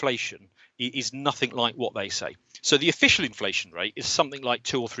effective inflation is nothing like what they say. So the official inflation rate is something like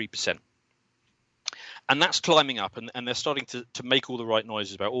 2 or 3%. And that's climbing up, and they're starting to make all the right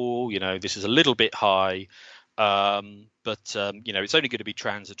noises about, this is a little bit high, but it's only going to be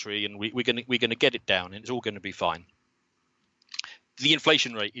transitory, and we're going to get it down, and it's all going to be fine. The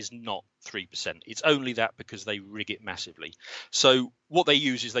inflation rate is not 3%. It's only that because they rig it massively. So what they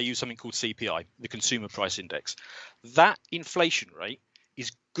use is something called CPI, the Consumer Price Index. That inflation rate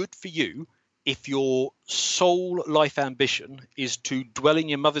is good for you if your sole life ambition is to dwell in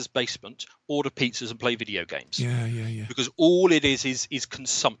your mother's basement, order pizzas and play video games. Yeah. Because all it is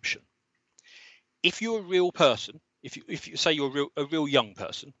consumption. If you're a real person, if you say you're a real young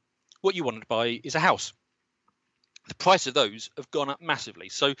person, what you want to buy is a house. The price of those have gone up massively.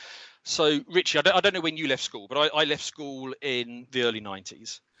 So Richie, I don't know when you left school, but I left school in the early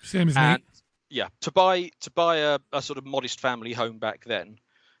 90s. Same as me. Yeah, to buy a sort of modest family home back then,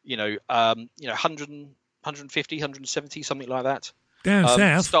 150, 170, something like that. Down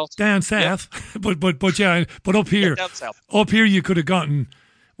south. Yeah. but up here, down south. Up here you could have gotten.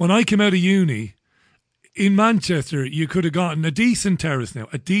 When I came out of uni in Manchester, you could have gotten a decent terrace. Now,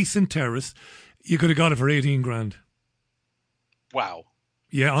 you could have got it for 18 grand. Wow.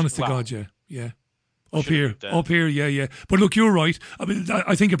 Yeah, honest to God, yeah. Up here, yeah. But look, you're right. I mean,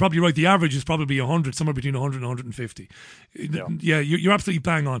 I think you're probably right. The average is probably 100, somewhere between 100 and 150. Yeah, you're absolutely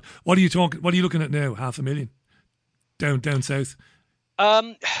bang on. What are you looking at now? 500,000 down south.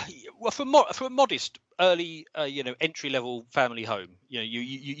 Well, for a modest early, entry level family home,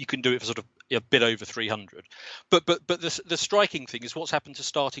 you can do it for sort of a bit over 300. But the striking thing is what's happened to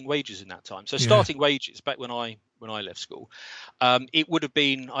starting wages in that time. So starting wages back when I left school, it would have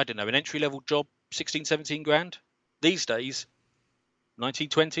been, I don't know, an entry level job, 16, 17 grand. These days, 19,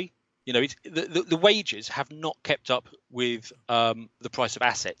 20. The wages have not kept up with the price of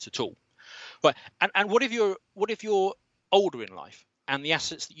assets at all. But and what if you're older in life and the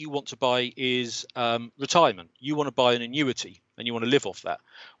assets that you want to buy is retirement? You want to buy an annuity and you want to live off that.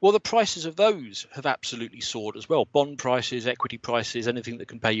 Well, the prices of those have absolutely soared as well. Bond prices, equity prices, anything that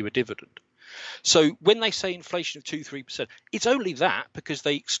can pay you a dividend. So when they say inflation of 2-3%, it's only that because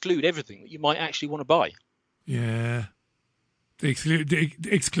they exclude everything that you might actually want to buy. Yeah. They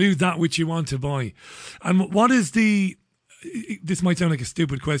exclude that which you want to buy. And what is this might sound like a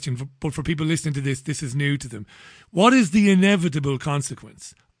stupid question, but for people listening to this is new to them. What is the inevitable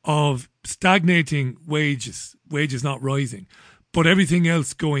consequence of stagnating wages not rising, but everything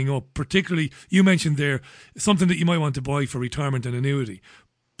else going up? Particularly, you mentioned there something that you might want to buy for retirement and annuity.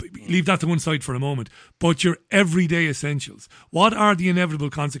 Leave that to one side for a moment. But your everyday essentials. What are the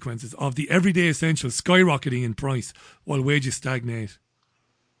inevitable consequences of the everyday essentials skyrocketing in price while wages stagnate?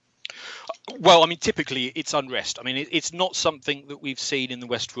 Well, I mean, typically it's unrest. I mean, it's not something that we've seen in the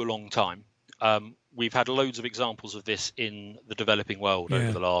West for a long time. We've had loads of examples of this in the developing world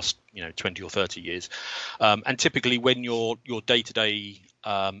over the last 20 or 30 years. And typically when your day-to-day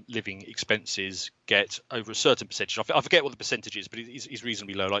living expenses get over a certain percentage, I forget what the percentage is, but it's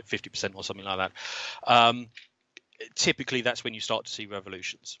reasonably low, like 50% or something like that. Typically that's when you start to see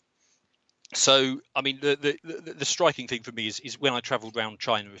revolutions. So, I mean, the striking thing for me is when I travelled around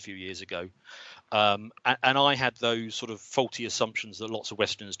China a few years ago, and I had those sort of faulty assumptions that lots of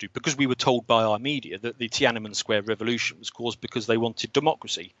Westerners do, because we were told by our media that the Tiananmen Square revolution was caused because they wanted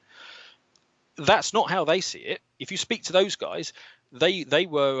democracy. That's not how they see it. If you speak to those guys, they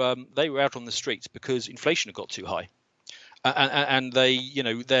were out on the streets because inflation had got too high. And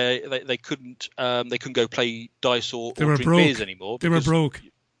they couldn't go play dice or drink beers anymore. They were broke.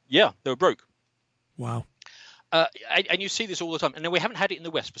 Yeah, they were broke. Wow. And you see this all the time. And we haven't had it in the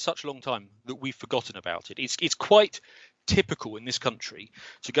West for such a long time that we've forgotten about it. It's quite typical in this country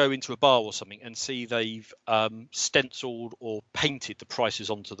to go into a bar or something and see they've stenciled or painted the prices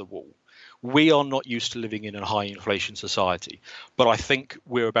onto the wall. We are not used to living in a high inflation society, but I think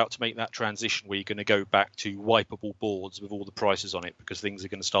we're about to make that transition where you're going to go back to wipeable boards with all the prices on it, because things are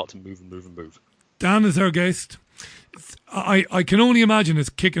going to start to move and move and move. Dan is our guest. I can only imagine it's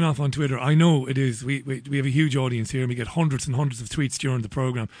kicking off on Twitter. I know it is. We have a huge audience here, and we get hundreds and hundreds of tweets during the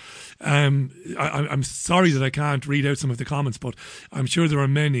programme. I'm sorry that I can't read out some of the comments, but I'm sure there are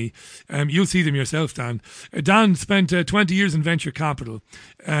many. You'll see them yourself, Dan. Dan spent 20 years in venture capital,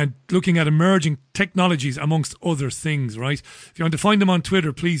 looking at emerging technologies amongst other things, right? If you want to find him on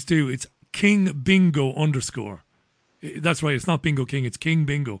Twitter, please do. It's KingBingo_. That's right. It's not Bingo King. It's King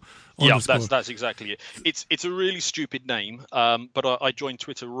Bingo. Yeah, that's exactly it. It's a really stupid name, but I joined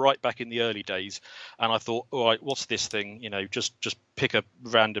Twitter right back in the early days, and I thought, all right, what's this thing? Just pick a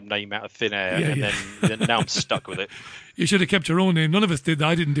random name out of thin air, then now I'm stuck with it. You should have kept your own name. None of us did that.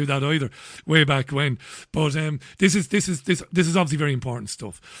 I didn't do that either, way back when. But this is obviously very important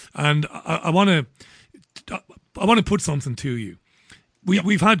stuff, and I want to put something to you.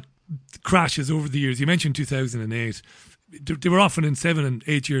 We've had crashes over the years. You mentioned 2008. They were often in 7 and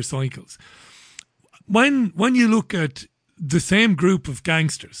 8 year cycles. When you look at the same group of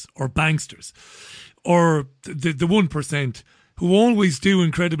gangsters or banksters or the 1% who always do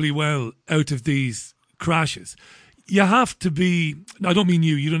incredibly well out of these crashes, you have to be, I don't mean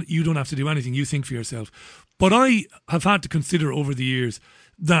you don't have to do anything, you think for yourself, but I have had to consider over the years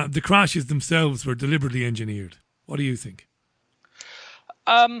that the crashes themselves were deliberately engineered. What do you think?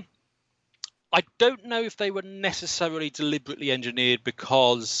 I don't know if they were necessarily deliberately engineered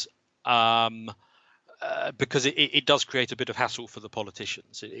because it does create a bit of hassle for the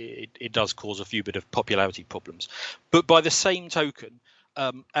politicians. It does cause a few bit of popularity problems. But by the same token,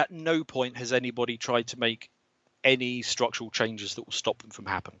 at no point has anybody tried to make any structural changes that will stop them from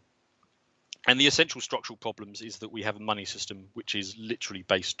happening. And the essential structural problems is that we have a money system which is literally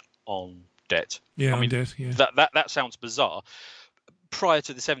based on debt. Yeah, on debt. Yeah. That sounds bizarre. Prior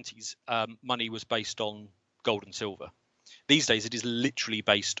to the 70s, money was based on gold and silver. These days, it is literally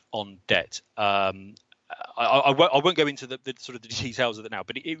based on debt. I won't go into the sort of the details of it now,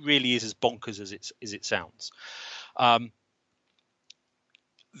 but it really is as bonkers as it sounds.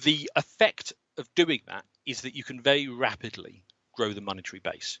 The effect of doing that is that you can very rapidly grow the monetary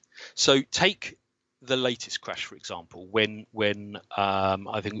base. So take the latest crash, for example, when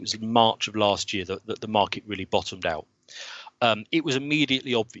I think it was in March of last year that the market really bottomed out. It was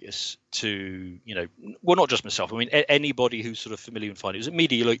immediately obvious to, not just myself. I mean, anybody who's sort of familiar with finance, it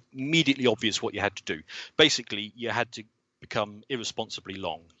was immediately obvious what you had to do. Basically, you had to become irresponsibly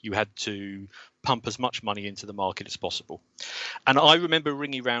long. You had to pump as much money into the market as possible. And I remember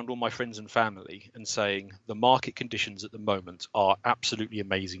ringing around all my friends and family and saying, the market conditions at the moment are absolutely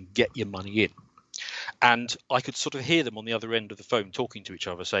amazing. Get your money in. And I could sort of hear them on the other end of the phone talking to each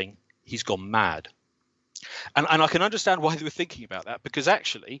other saying, he's gone mad. And I can understand why they were thinking about that, because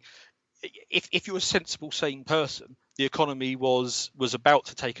actually, if you're a sensible, sane person, the economy was about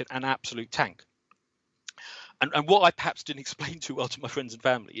to take an absolute tank. And what I perhaps didn't explain too well to my friends and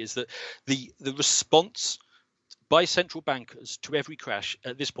family is that the response by central bankers to every crash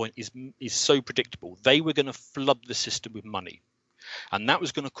at this point is so predictable. They were going to flood the system with money, and that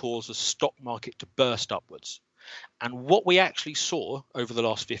was going to cause the stock market to burst upwards. And what we actually saw over the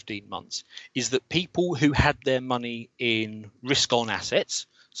last 15 months is that people who had their money in risk-on assets,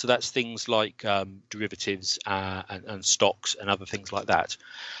 so that's things like derivatives and stocks and other things like that,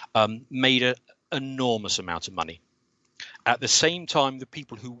 made an enormous amount of money. At the same time, the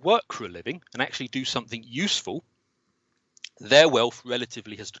people who work for a living and actually do something useful, their wealth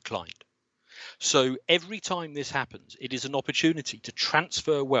relatively has declined. So every time this happens, it is an opportunity to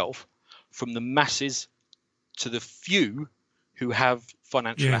transfer wealth from the masses to the few who have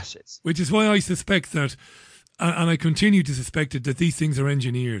financial assets. Which is why I suspect that, and I continue to suspect it, that these things are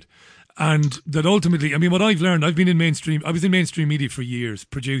engineered. And that ultimately, I mean, what I've learned, I was in mainstream media for years,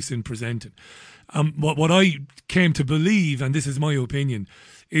 producing, presenting. What I came to believe, and this is my opinion,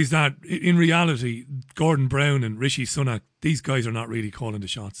 is that in reality, Gordon Brown and Rishi Sunak, these guys are not really calling the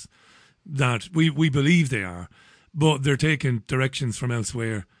shots. That we believe they are, but they're taking directions from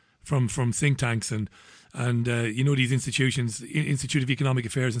elsewhere, from think tanks and these institutions, Institute of Economic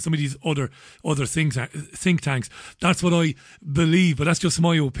Affairs, and some of these other think tanks. That's what I believe, but that's just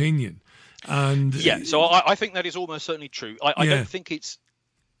my opinion. And so I think that is almost certainly true. I don't think it's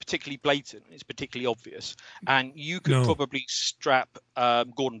particularly blatant, it's particularly obvious, and you could probably strap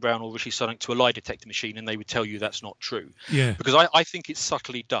Gordon Brown or Rishi Sunak to a lie detector machine and they would tell you that's not true. Because I think it's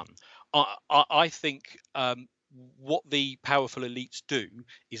subtly done. I think what the powerful elites do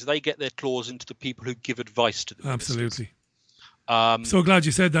is they get their claws into the people who give advice to them. Absolutely. So glad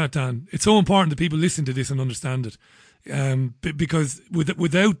you said that, Dan. It's so important that people listen to this and understand it. Because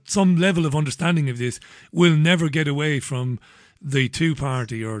without some level of understanding of this, we'll never get away from the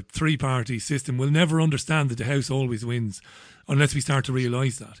 2-party or 3-party system. We'll never understand that the House always wins unless we start to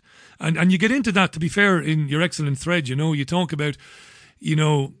realise that. And you get into that, to be fair, in your excellent thread. You talk about,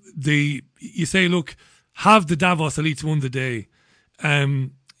 you say, look, have the Davos elites won the day?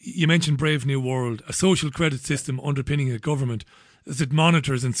 You mentioned Brave New World, a social credit system underpinning a government as it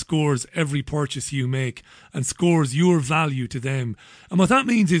monitors and scores every purchase you make and scores your value to them. And what that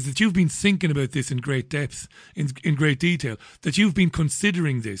means is that you've been thinking about this in great depth, in great detail, that you've been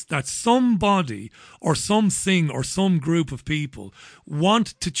considering this, that somebody or something or some group of people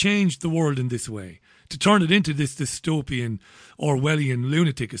want to change the world in this way, to turn it into this dystopian Orwellian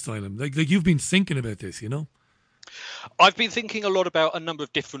lunatic asylum. Like you've been thinking about this, I've been thinking a lot about a number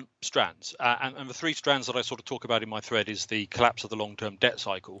of different strands, and the 3 strands that I sort of talk about in my thread is the collapse of the long-term debt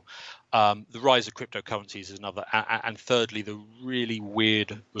cycle, the rise of cryptocurrencies is another, and thirdly, the really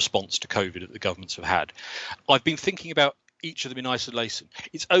weird response to COVID that the governments have had. I've been thinking about each of them in isolation.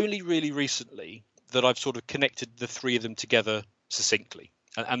 It's only really recently that I've sort of connected the 3 of them together succinctly.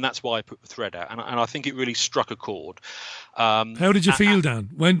 And that's why I put the thread out. And I think it really struck a chord. How did you feel,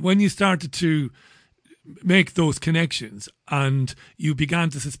 Dan, when you started to make those connections and you began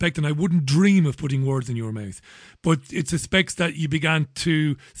to suspect, and I wouldn't dream of putting words in your mouth, but it suspects that you began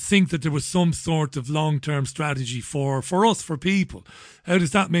to think that there was some sort of long-term strategy for us, for people. How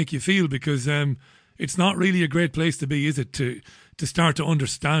does that make you feel? Because it's not really a great place to be, is it, to start to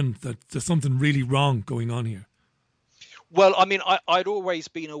understand that there's something really wrong going on here? Well, I mean, I'd always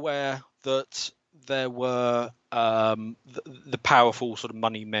been aware that there were the powerful sort of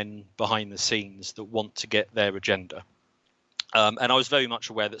money men behind the scenes that want to get their agenda. And I was very much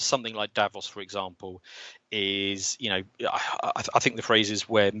aware that something like Davos, for example, is, I think the phrase is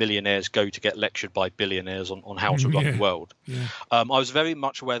where millionaires go to get lectured by billionaires on how to run the world. Yeah. I was very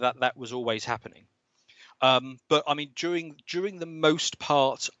much aware that was always happening. But I mean, during the most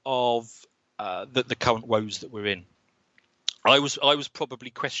part of the current woes that we're in, I was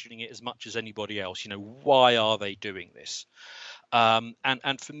probably questioning it as much as anybody else. Why are they doing this? And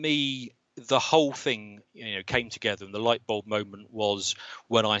for me, the whole thing, came together, and the light bulb moment was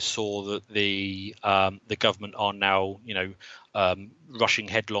when I saw that the government are now, rushing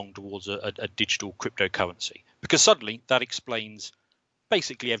headlong towards a digital cryptocurrency, because suddenly that explains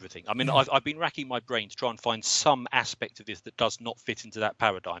basically everything. I mean, I've been racking my brain to try and find some aspect of this that does not fit into that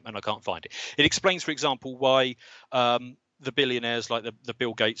paradigm, and I can't find it. It explains, for example, why the billionaires like the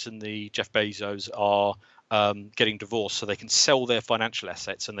Bill Gates and the Jeff Bezos are getting divorced, so they can sell their financial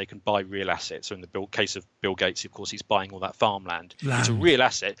assets and they can buy real assets. So in the case of Bill Gates, of course, he's buying all that farmland. It's a real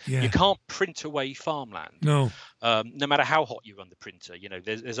asset. Yeah. You can't print away farmland. No. No matter how hot you run the printer,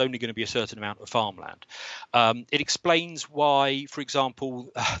 there's only going to be a certain amount of farmland. It explains why, for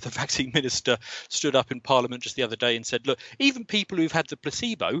example, the vaccine minister stood up in Parliament just the other day and said, look, even people who've had the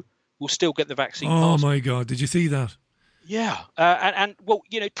placebo will still get the vaccine. Oh, my God. Did you see that? Yeah. And well,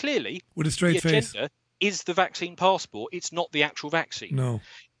 clearly, with a straight face, is the vaccine passport. It's not the actual vaccine. No.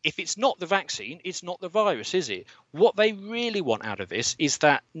 If it's not the vaccine, it's not the virus, is it? What they really want out of this is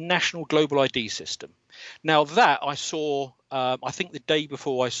that national global ID system. Now, that I saw, I think the day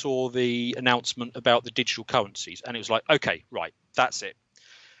before I saw the announcement about the digital currencies, and it was like, okay, right, that's it.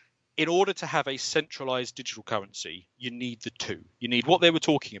 In order to have a centralized digital currency, you need the 2. You need what they were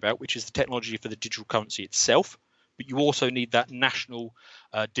talking about, which is the technology for the digital currency itself, but you also need that national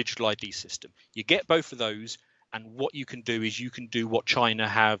digital ID system. You get both of those, and what you can do is you can do what China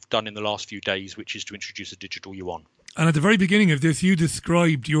have done in the last few days, which is to introduce a digital yuan. And at the very beginning of this, you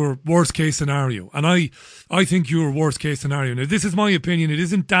described your worst case scenario. And I think your worst case scenario, now this is my opinion, it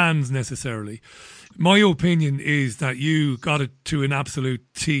isn't Dan's necessarily. My opinion is that you got it to an absolute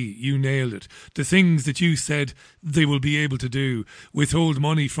T. You nailed it. The things that you said they will be able to do, withhold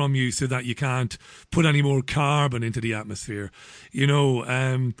money from you so that you can't put any more carbon into the atmosphere.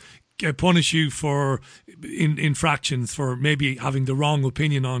 Punish you for infractions for maybe having the wrong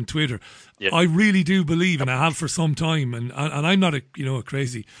opinion on Twitter. Yep. I really do believe, and I have for some time, and I'm not a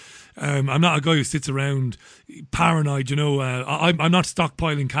crazy. I'm not a guy who sits around paranoid. I'm not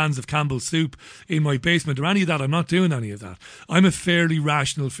stockpiling cans of Campbell's soup in my basement or any of that. I'm not doing any of that. I'm a fairly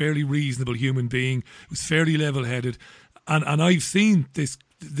rational, fairly reasonable human being who's fairly level-headed, and I've seen this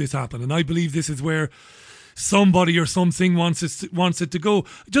happen, and I believe this is where somebody or something wants it to go.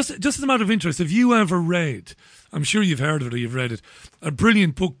 Just as a matter of interest, have you ever read, I'm sure you've heard of it or you've read it, a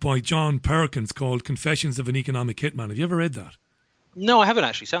brilliant book by John Perkins called Confessions of an Economic Hitman? Have you ever read that? No, I haven't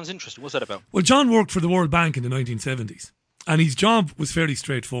actually. Sounds interesting. What's that about? Well, John worked for the World Bank in the 1970s, and his job was fairly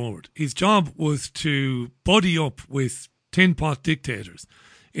straightforward. His job was to buddy up with tin pot dictators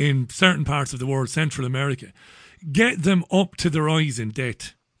in certain parts of the world, Central America, get them up to their eyes in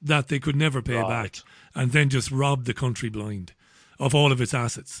debt that they could never pay back, and then just rob the country blind of all of its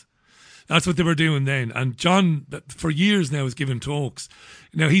assets. That's what they were doing then. And John, for years now, has given talks.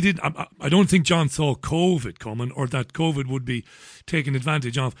 Now, I don't think John saw COVID coming or that COVID would be taken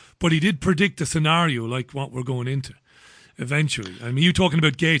advantage of, but he did predict a scenario like what we're going into eventually. I mean, you talking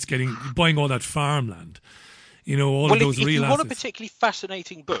about Gates buying all that farmland, all of those real assets. If you want a particularly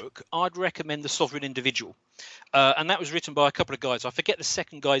fascinating book, I'd recommend The Sovereign Individual. And that was written by a couple of guys. I forget the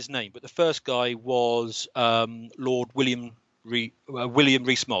second guy's name, but the first guy was Lord William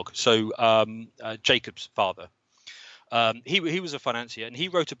Rees-Mogg, so Jacob's father. He was a financier, and he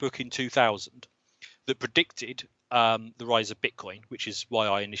wrote a book in 2000 that predicted the rise of Bitcoin, which is why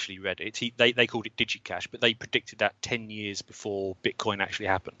I initially read it. They called it DigiCash, but they predicted that 10 years before Bitcoin actually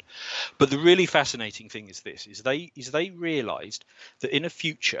happened. But the really fascinating thing is this: they realised that in a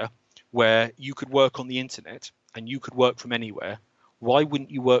future where you could work on the internet and you could work from anywhere, why wouldn't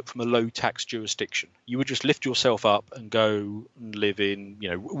you work from a low tax jurisdiction? You would just lift yourself up and go and live in,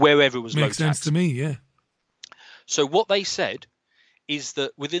 wherever was low tax. Makes sense to me, yeah. So what they said is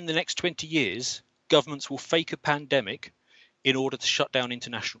that within the next 20 years, governments will fake a pandemic in order to shut down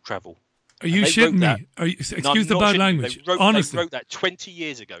international travel. Are you shitting me? Excuse the bad language. Honestly, they wrote that 20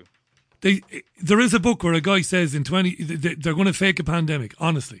 years ago. There is a book where a guy says they're going to fake a pandemic,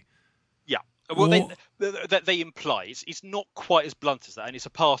 honestly. Yeah. Well, they imply it's not quite as blunt as that, and it's a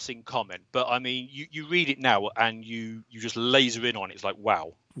passing comment. But I mean, you read it now and you just laser in on it. It's like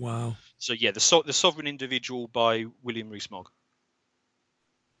wow. So yeah, the Sovereign Individual by William Rees-Mogg.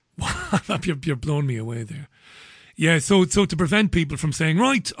 You're blowing me away there. Yeah, so to prevent people from saying,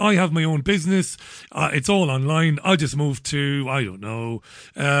 right, I have my own business, it's all online, I'll just move to, I don't know,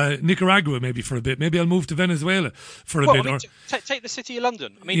 Nicaragua maybe for a bit. Maybe I'll move to Venezuela for a bit. I mean, take the City of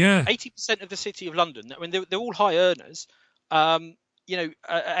London. I mean, 80% of the City of London, I mean, they're all high earners. 80%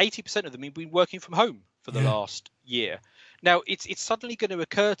 of them have been working from home for the last year. Now, it's suddenly going to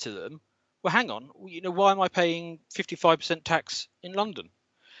occur to them, well, hang on, why am I paying 55% tax in London?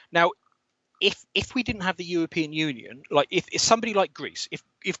 Now, if we didn't have the European Union, like if somebody like Greece,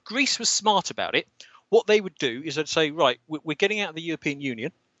 if Greece was smart about it, what they would do is they'd say, right, we're getting out of the European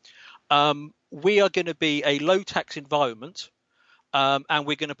Union. We are going to be a low tax environment, and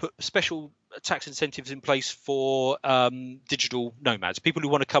we're going to put special tax incentives in place for digital nomads, people who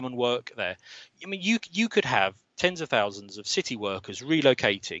want to come and work there. I mean, you could have tens of thousands of city workers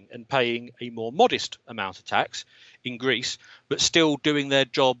relocating and paying a more modest amount of tax in Greece, but still doing their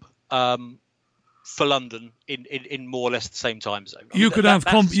job for London in more or less the same time zone. You could have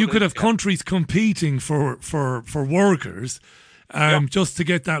countries competing for workers, just to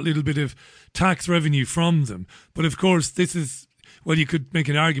get that little bit of tax revenue from them. But of course, this is. Well, you could make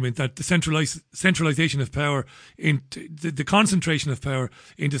an argument that the centralisation of power, the concentration of power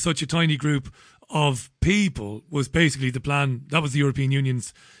into such a tiny group of people was basically the plan. That was the European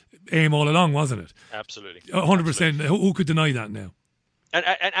Union's aim all along, wasn't it? Absolutely. 100%. Who could deny that now?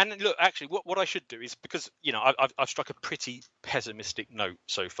 And look, actually, what I should do is, because I've struck a pretty pessimistic note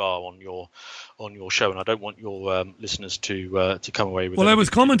so far on your show, and I don't want your listeners to come away with. Well, I was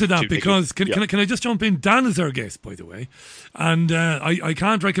coming to that because can I just jump in? Dan is our guest, by the way, and I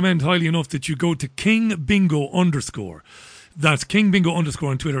can't recommend highly enough that you go to KingBingo_. That's KingBingo_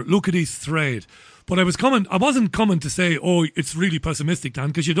 on Twitter. Look at his thread. But I wasn't coming to say, oh, it's really pessimistic, Dan,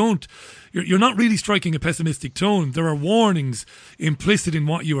 because you're not really striking a pessimistic tone. There are warnings implicit in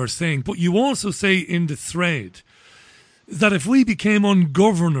what you are saying. But you also say in the thread that if we became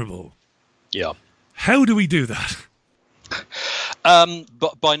ungovernable, how do we do that?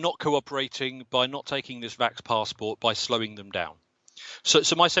 But by not cooperating, by not taking this vax passport, by slowing them down.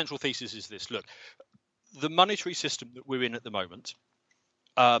 So my central thesis is this: look, the monetary system that we're in at the moment,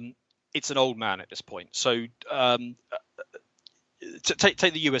 it's an old man at this point. So take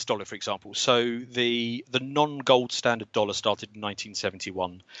the US dollar, for example. So the non-gold standard dollar started in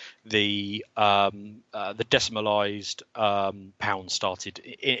 1971. The decimalized pound started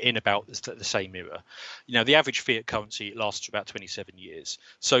in about the same era. The average fiat currency lasts for about 27 years.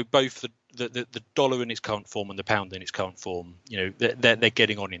 So both the dollar in its current form and the pound in its current form, they're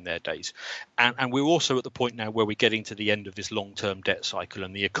getting on in their days. And we're also at the point now where we're getting to the end of this long-term debt cycle,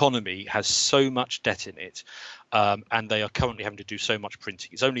 and the economy has so much debt in it, and they are currently having to do so much printing.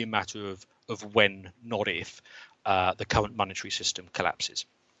 It's only a matter of when, not if, the current monetary system collapses.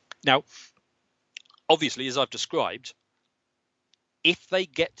 Now, obviously, as I've described, if they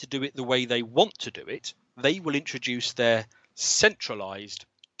get to do it the way they want to do it, they will introduce their centralized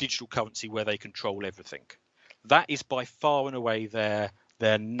digital currency where they control everything. That is by far and away their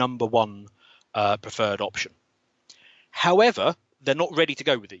number one preferred option. However, they're not ready to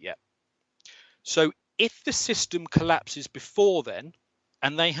go with it yet. So if the system collapses before then,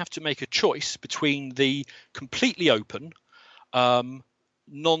 and they have to make a choice between the completely open,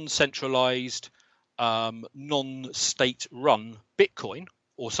 non-centralized, non-state run Bitcoin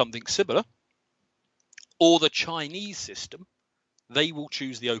or something similar, or the Chinese system, they will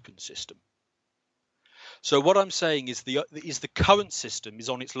choose the open system. So what I'm saying is the current system is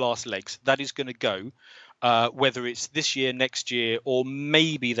on its last legs. That is going to go, whether it's this year, next year, or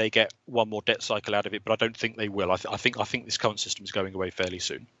maybe they get one more debt cycle out of it, but I don't think they will. I think this current system is going away fairly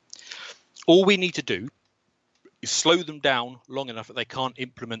soon. All we need to do is slow them down long enough that they can't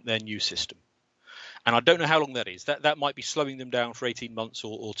implement their new system. And I don't know how long that is. That might be slowing them down for 18 months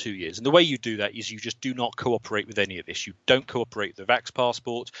or 2 years. And the way you do that is you just do not cooperate with any of this. You don't cooperate with the Vax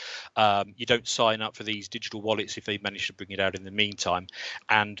passport. You don't sign up for these digital wallets if they manage to bring it out in the meantime.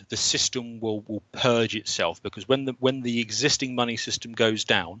 And the system will purge itself, because when the existing money system goes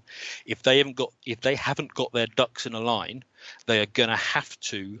down, if they haven't got their ducks in a line, they are going to have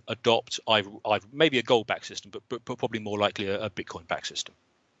to adopt either maybe a gold-backed system, but probably more likely a Bitcoin-backed system.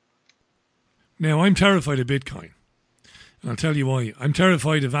 Now, I'm terrified of Bitcoin, and I'll tell you why. I'm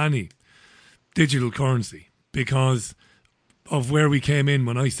terrified of any digital currency because of where we came in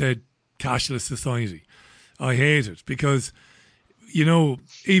when I said cashless society. I hate it because,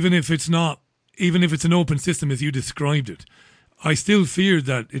 even if it's an open system as you described it, I still fear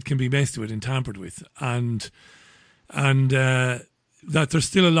that it can be messed with and tampered with, and that there's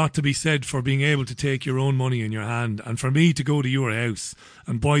still a lot to be said for being able to take your own money in your hand, and for me to go to your house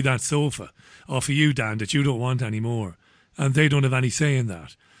and buy that sofa off of you, Dan, that you don't want anymore, and they don't have any say in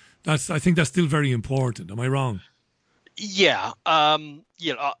that. I think that's still very important. Am I wrong? Yeah, I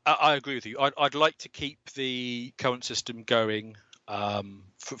agree with you. I'd like to keep the current system going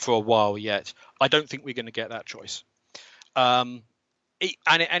for a while yet. I don't think we're going to get that choice. And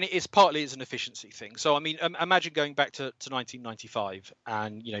it is partly an efficiency thing. So, I mean, imagine going back to 1995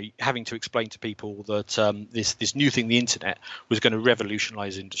 and, having to explain to people that this new thing, the internet, was going to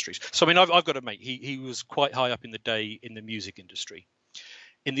revolutionize industries. So, I mean, I've got a mate. He was quite high up in the day in the music industry.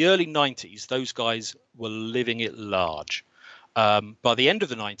 In the early 90s, those guys were living it large. By the end of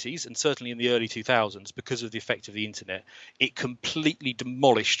the 90s, and certainly in the early 2000s, because of the effect of the internet, it completely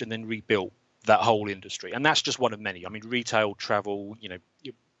demolished and then rebuilt that whole industry. And that's just one of many. I mean, retail, travel, you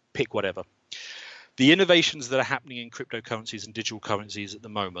pick whatever. The innovations that are happening in cryptocurrencies and digital currencies at the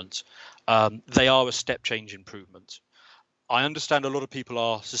moment, they are a step change improvement. I understand a lot of people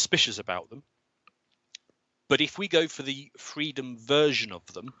are suspicious about them. But if we go for the freedom version of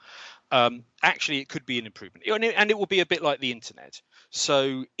them, actually it could be an improvement. And it will be a bit like the internet.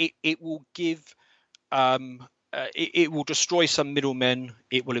 So it will give... it will destroy some middlemen.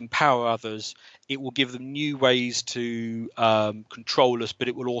 It will empower others. It will give them new ways to control us, but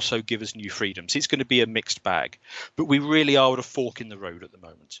it will also give us new freedoms. It's going to be a mixed bag. But we really are at a fork in the road at the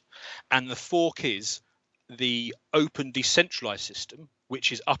moment. And the fork is the open decentralized system,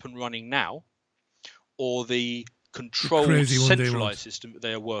 which is up and running now, or the controlled centralized system that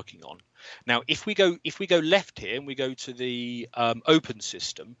they are working on. Now, if we go left here and we go to the open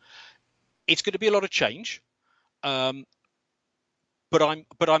system, it's going to be a lot of change. But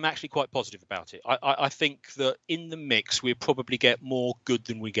I'm actually quite positive about it. I think that in the mix we probably get more good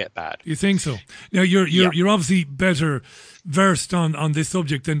than we get bad. You think so? Now you're obviously better versed on this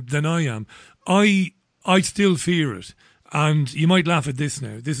subject than I am. I still fear it, and you might laugh at this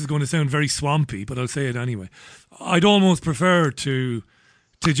now. This is going to sound very swampy, but I'll say it anyway. I'd almost prefer to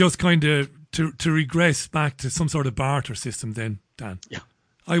just kind of to regress back to some sort of barter system than Dan. Yeah.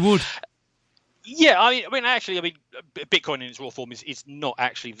 I would. Yeah, I mean, Bitcoin in its raw form is not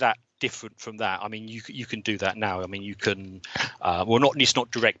actually that different from that. I mean, you can do that now. I mean, you can, it's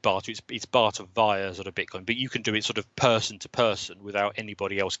not direct barter. It's barter via sort of Bitcoin, but you can do it sort of person to person without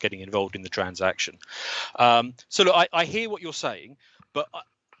anybody else getting involved in the transaction. So look, I hear what you're saying, but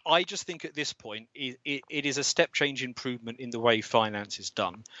I just think at this point it is a step change improvement in the way finance is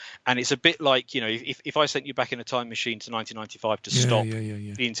done, and it's a bit like, you know, if I sent you back in a time machine to 1995 to stop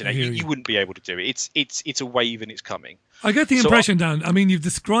the internet, you wouldn't be able to do it. It's a wave and it's coming. I get the impression, Dan. I mean, you've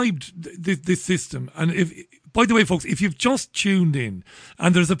described this system, and by the way, folks, if you've just tuned in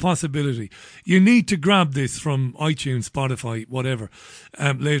and there's a possibility, you need to grab this from iTunes, Spotify, whatever,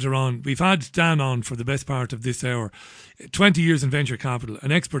 later on. We've had Dan on for the best part of this hour, 20 years in venture capital,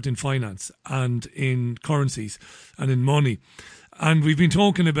 an expert in finance and in currencies and in money. And we've been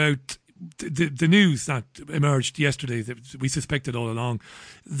talking about the news that emerged yesterday that we suspected all along,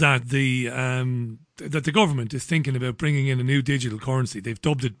 that the government is thinking about bringing in a new digital currency. They've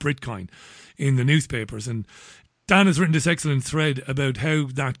dubbed it Britcoin in the newspapers, and Dan has written this excellent thread about how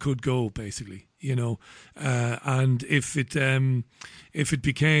that could go, basically, you know, and if it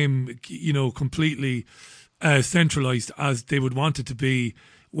became, you know, completely centralized as they would want it to be,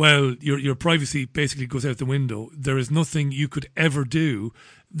 well, your privacy basically goes out the window. There is nothing you could ever do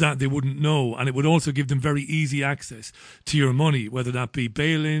that they wouldn't know, and it would also give them very easy access to your money, whether that be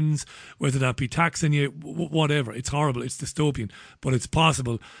bail-ins, whether that be taxing you, whatever. It's horrible, it's dystopian, but it's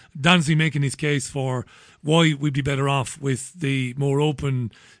possible. Dan's been making his case for why we'd be better off with the more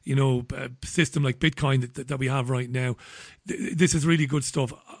open, you know, system like Bitcoin that we have right now. This is really good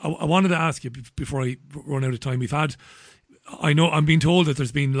stuff. I wanted to ask you before I run out of time. I'm being told that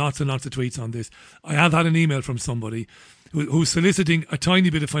there's been lots and lots of tweets on this. I have had an email from somebody who's soliciting a tiny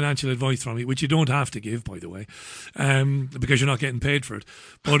bit of financial advice from me, which you don't have to give, by the way, because you're not getting paid for it.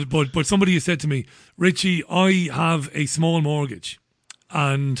 But somebody has said to me, Richie, I have a small mortgage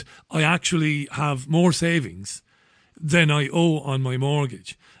and I actually have more savings than I owe on my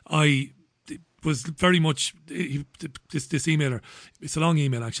mortgage. I was very much, this emailer, it's a long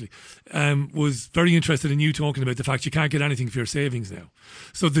email actually, was very interested in you talking about the fact you can't get anything for your savings now.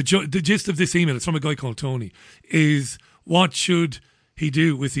 So the gist of this email, it's from a guy called Tony, is what should he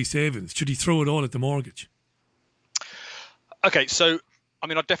do with his savings? Should he throw it all at the mortgage? Okay, so I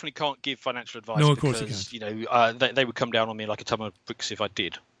mean, I definitely can't give financial advice. No, of course because, you can't. You know, they would come down on me like a ton of bricks if I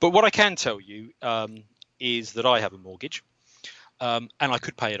did. But what I can tell you is that I have a mortgage and I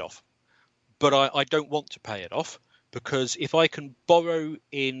could pay it off. But I don't want to pay it off, because if I can borrow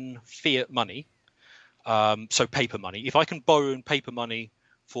in fiat money, so paper money, if I can borrow in paper money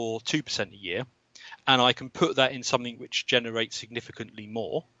for 2% a year, and I can put that in something which generates significantly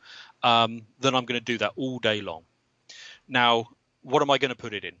more, then I'm going to do that all day long. Now, what am I going to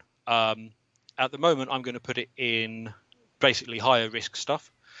put it in? At the moment, I'm going to put it in basically higher risk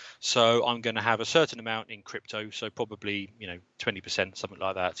stuff. So I'm going to have a certain amount in crypto, so probably, you know, 20%, something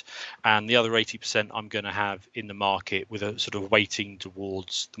like that. And the other 80% I'm going to have in the market with a sort of weighting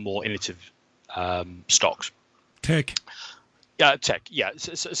towards the more innovative stocks. Tech. Yeah, tech. Yeah,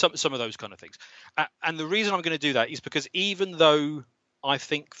 some of those kind of things. And the reason I'm going to do that is because even though I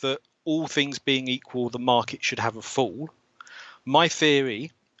think that all things being equal, the market should have a fall, my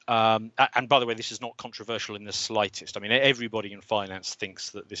theory, and by the way, this is not controversial in the slightest. I mean, everybody in finance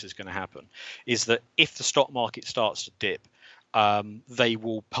thinks that this is going to happen, is that if the stock market starts to dip, they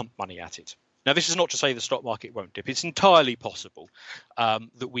will pump money at it. Now, this is not to say the stock market won't dip. It's entirely possible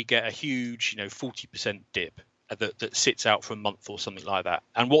that we get a huge, 40% dip that sits out for a month or something like that.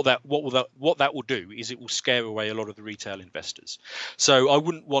 And what that will do is it will scare away a lot of the retail investors. So I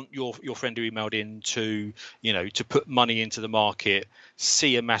wouldn't want your friend who emailed in to put money into the market,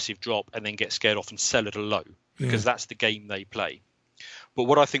 see a massive drop, and then get scared off and sell at a low, because that's the game they play. But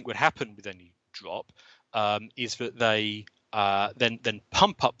what I think would happen with any drop is that they then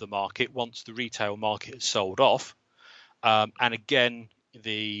pump up the market once the retail market has sold off, and again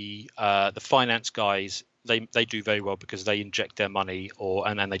the finance guys. They do very well because they inject their money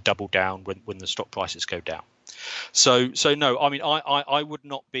and then they double down when the stock prices go down. So no, I mean I would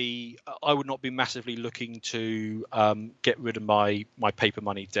not be massively looking to get rid of my paper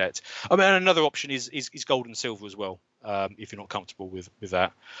money debt. I mean, another option is gold and silver as well. If you're not comfortable with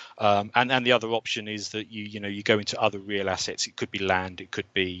that, and the other option is that you go into other real assets. It could be land, it could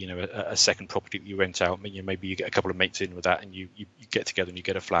be a second property that you rent out. I mean, maybe you get a couple of mates in with that, and you get together and you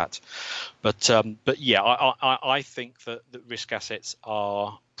get a flat. But yeah, I think that risk assets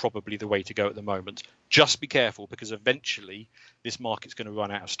are probably the way to go at the moment. Just be careful, because eventually this market's going to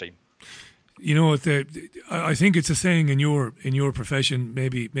run out of steam. You know, I think it's a saying in your profession,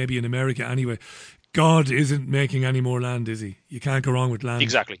 maybe in America anyway. God isn't making any more land, is he? You can't go wrong with land.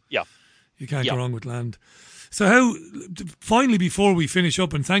 Exactly. Yeah. You can't go wrong with land. So finally, before we finish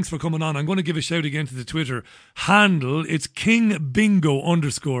up, and thanks for coming on, I'm going to give a shout again to the Twitter handle. It's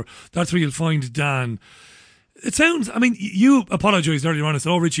KingBingo_. That's where you'll find Dan. It sounds, I mean, you apologised earlier on and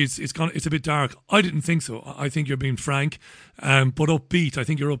said, Richie, it's a bit dark. I didn't think so. I think you're being frank, but upbeat. I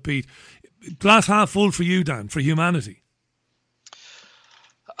think you're upbeat. Glass half full for you, Dan, for humanity.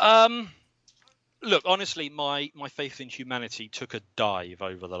 Look, honestly, my faith in humanity took a dive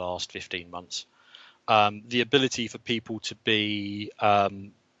over the last 15 months. The ability for people to be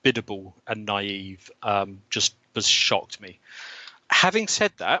biddable and naive just has shocked me. Having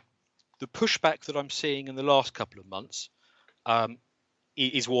said that, the pushback that I'm seeing in the last couple of months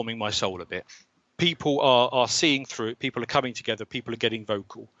is warming my soul a bit. People are seeing through it. People are coming together. People are getting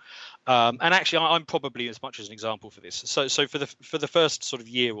vocal. And actually, I'm probably as much as an example for this. So for the first sort of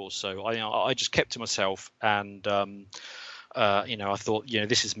year or so, I just kept to myself, and I thought,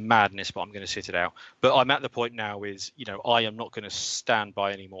 this is madness, but I'm going to sit it out. But I'm at the point now is, I am not going to stand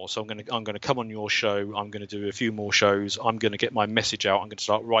by anymore. So I'm going to come on your show. I'm going to do a few more shows. I'm going to get my message out. I'm going to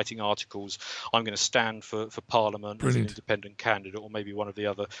start writing articles. I'm going to stand for Parliament. Brilliant. As an independent candidate, or maybe one of the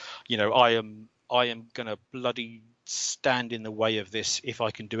other. I am going to bloody stand in the way of this if I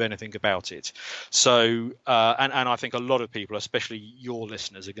can do anything about it. So, and I think a lot of people, especially your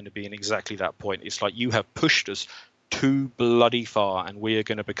listeners, are going to be in exactly that point. It's like, you have pushed us too bloody far, and we are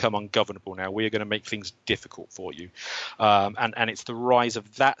going to become ungovernable now. We are going to make things difficult for you. And it's the rise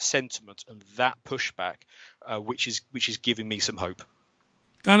of that sentiment and that pushback, which is giving me some hope.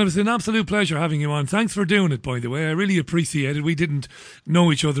 Dan, it was an absolute pleasure having you on. Thanks for doing it, by the way. I really appreciate it. We didn't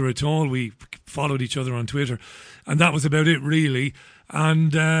know each other at all. We followed each other on Twitter, and that was about it, really.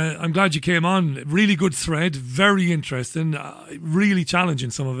 And I'm glad you came on. Really good thread, very interesting, really challenging,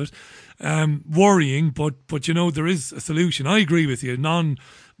 some of it. Worrying, but there is a solution. I agree with you.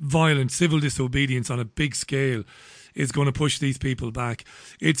 Non-violent civil disobedience on a big scale is going to push these people back.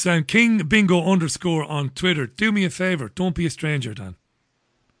 It's KingBingo_ on Twitter. Do me a favour. Don't be a stranger, Dan.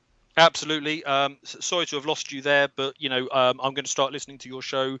 Absolutely. Sorry to have lost you there, but I'm going to start listening to your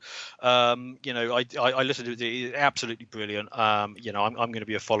show. I listened to it. It's absolutely brilliant. I'm going to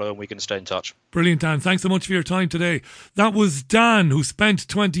be a follower, and we can stay in touch. Brilliant, Dan. Thanks so much for your time today. That was Dan, who spent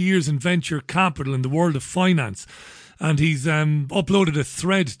 20 years in venture capital in the world of finance. And he's uploaded a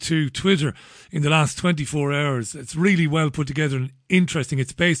thread to Twitter in the last 24 hours. It's really well put together and interesting.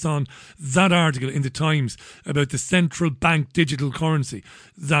 It's based on that article in the Times about the central bank digital currency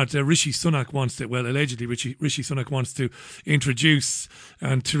that Rishi Sunak wants to, allegedly Rishi Sunak wants to introduce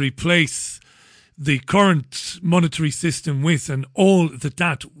and to replace the current monetary system with, and all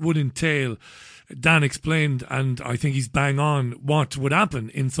that would entail. Dan explained, and I think he's bang on, what would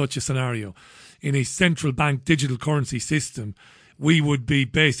happen in such a scenario. In a central bank digital currency system, we would be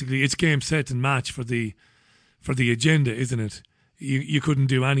basically, it's game, set and match for the agenda, isn't it? You couldn't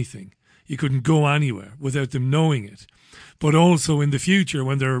do anything. You couldn't go anywhere without them knowing it. But also in the future,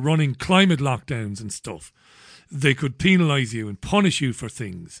 when they're running climate lockdowns and stuff, they could penalise you and punish you for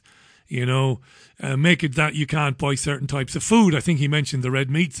things. Make it that you can't buy certain types of food. I think he mentioned the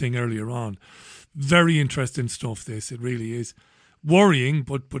red meat thing earlier on. Very interesting stuff, this. It really is. Worrying,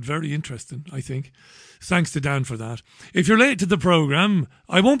 but very interesting, I think. Thanks to Dan for that. If you're late to the programme,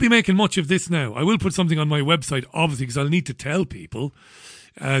 I won't be making much of this now. I will put something on my website, obviously, because I'll need to tell people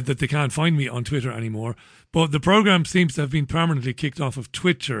that they can't find me on Twitter anymore. But the programme seems to have been permanently kicked off of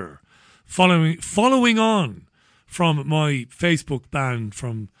Twitter, following on from my Facebook ban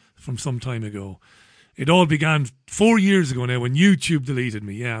from some time ago. It all began 4 years ago now when YouTube deleted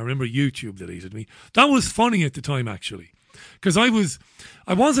me. Yeah, I remember YouTube deleted me. That was funny at the time, actually. Because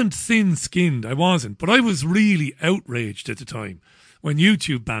I wasn't thin-skinned, but I was really outraged at the time when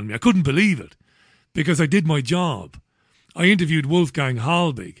YouTube banned me. I couldn't believe it, because I did my job. I interviewed Wolfgang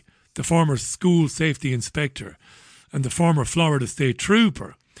Halbig, the former school safety inspector and the former Florida State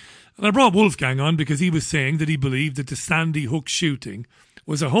Trooper. And I brought Wolfgang on because he was saying that he believed that the Sandy Hook shooting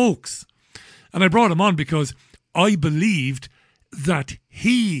was a hoax. And I brought him on because I believed that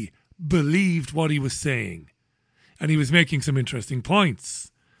he believed what he was saying. And he was making some interesting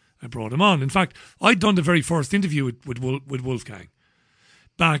points. I brought him on. In fact, I'd done the very first interview with Wolfgang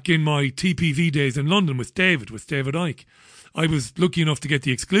back in my TPV days in London with David Icke. I was lucky enough to get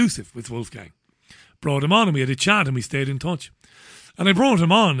the exclusive with Wolfgang. Brought him on and we had a chat and we stayed in touch. And I brought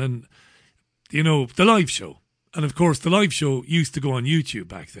him on and, the live show. And of course, the live show used to go on YouTube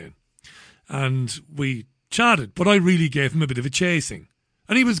back then. And we chatted, but I really gave him a bit of a chasing.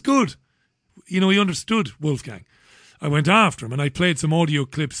 And he was good. he understood Wolfgang. I went after him and I played some audio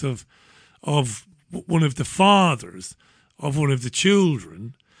clips of one of the fathers of one of the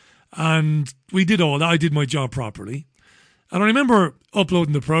children, and we did all that. I did my job properly. And I remember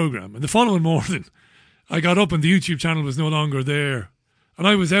uploading the programme, and the following morning I got up and the YouTube channel was no longer there, and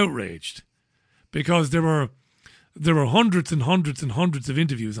I was outraged because there were hundreds and hundreds and hundreds of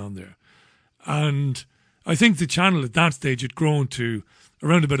interviews on there, and I think the channel at that stage had grown to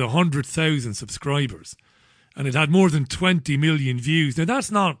around about 100,000 subscribers, and it had more than 20 million views. Now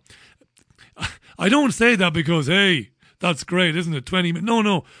that's not, I don't say that because, hey, that's great, isn't it? 20 million,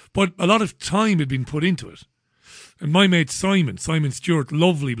 no, but a lot of time had been put into it. And my mate Simon Stewart,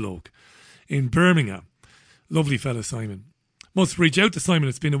 lovely bloke in Birmingham, lovely fella Simon. Must reach out to Simon,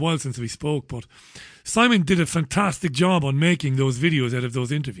 it's been a while since we spoke, but Simon did a fantastic job on making those videos out of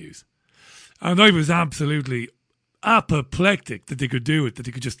those interviews. And I was absolutely apoplectic that they could do it, that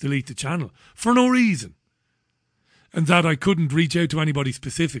they could just delete the channel for no reason. And that I couldn't reach out to anybody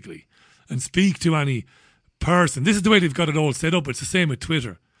specifically and speak to any person. This is the way they've got it all set up. It's the same with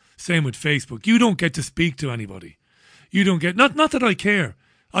Twitter, same with Facebook. You don't get to speak to anybody. You don't get, not that I care.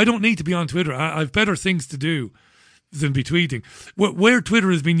 I don't need to be on Twitter. I've better things to do than be tweeting. Where Twitter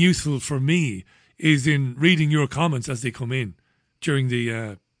has been useful for me is in reading your comments as they come in during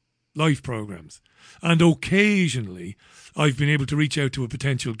the live programmes. And occasionally I've been able to reach out to a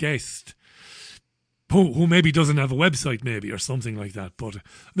potential guest who maybe doesn't have a website maybe or something like that. But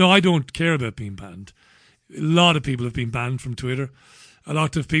no, I don't care about being banned. A lot of people have been banned from Twitter. A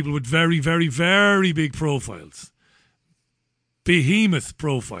lot of people with very, very, very big profiles. Behemoth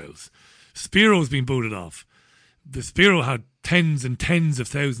profiles. Spiro's been booted off. The Spiro had tens and tens of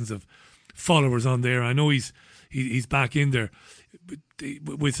thousands of followers on there. I know he's back in there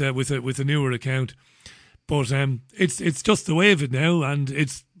with a newer account. But it's just the way of it now, and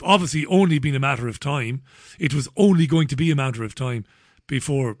it's obviously only been a matter of time. It was only going to be a matter of time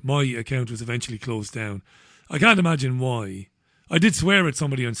before my account was eventually closed down. I can't imagine why. I did swear at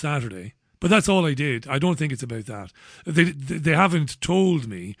somebody on Saturday, but that's all I did. I don't think it's about that. They haven't told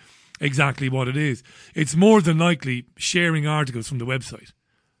me exactly what it is. It's more than likely sharing articles from the website.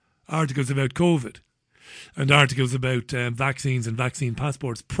 Articles about COVID and articles about vaccines and vaccine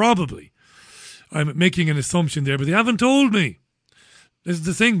passports, probably. I'm making an assumption there, but they haven't told me. This is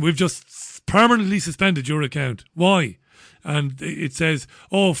the thing. We've just permanently suspended your account. Why? And it says,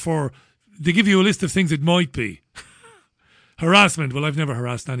 they give you a list of things it might be. Harassment. Well, I've never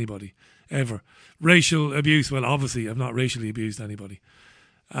harassed anybody, ever. Racial abuse. Well, obviously, I've not racially abused anybody.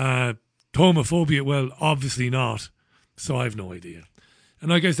 Homophobia. Well, obviously not. So I've no idea. And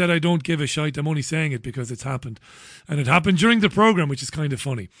like I said, I don't give a shite. I'm only saying it because it's happened. And it happened during the programme, which is kind of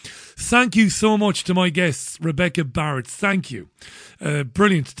funny. Thank you so much to my guests, Rebecca Barrett. Thank you.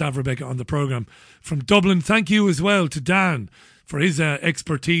 Brilliant to have Rebecca on the programme from Dublin. Thank you as well to Dan for his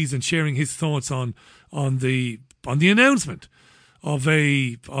expertise and sharing his thoughts on the announcement of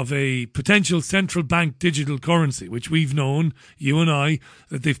a potential central bank digital currency, which we've known, you and I,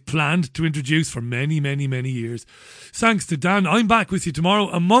 that they've planned to introduce for many, many, many years. Thanks to Dan. I'm back with you tomorrow.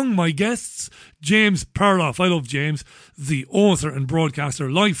 Among my guests, James Perloff. I love James, the author and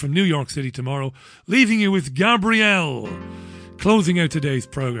broadcaster, live from New York City tomorrow, leaving you with Gabrielle, closing out today's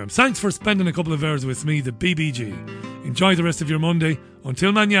programme. Thanks for spending a couple of hours with me, the BBG. Enjoy the rest of your Monday.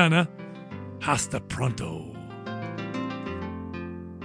 Until mañana, hasta pronto.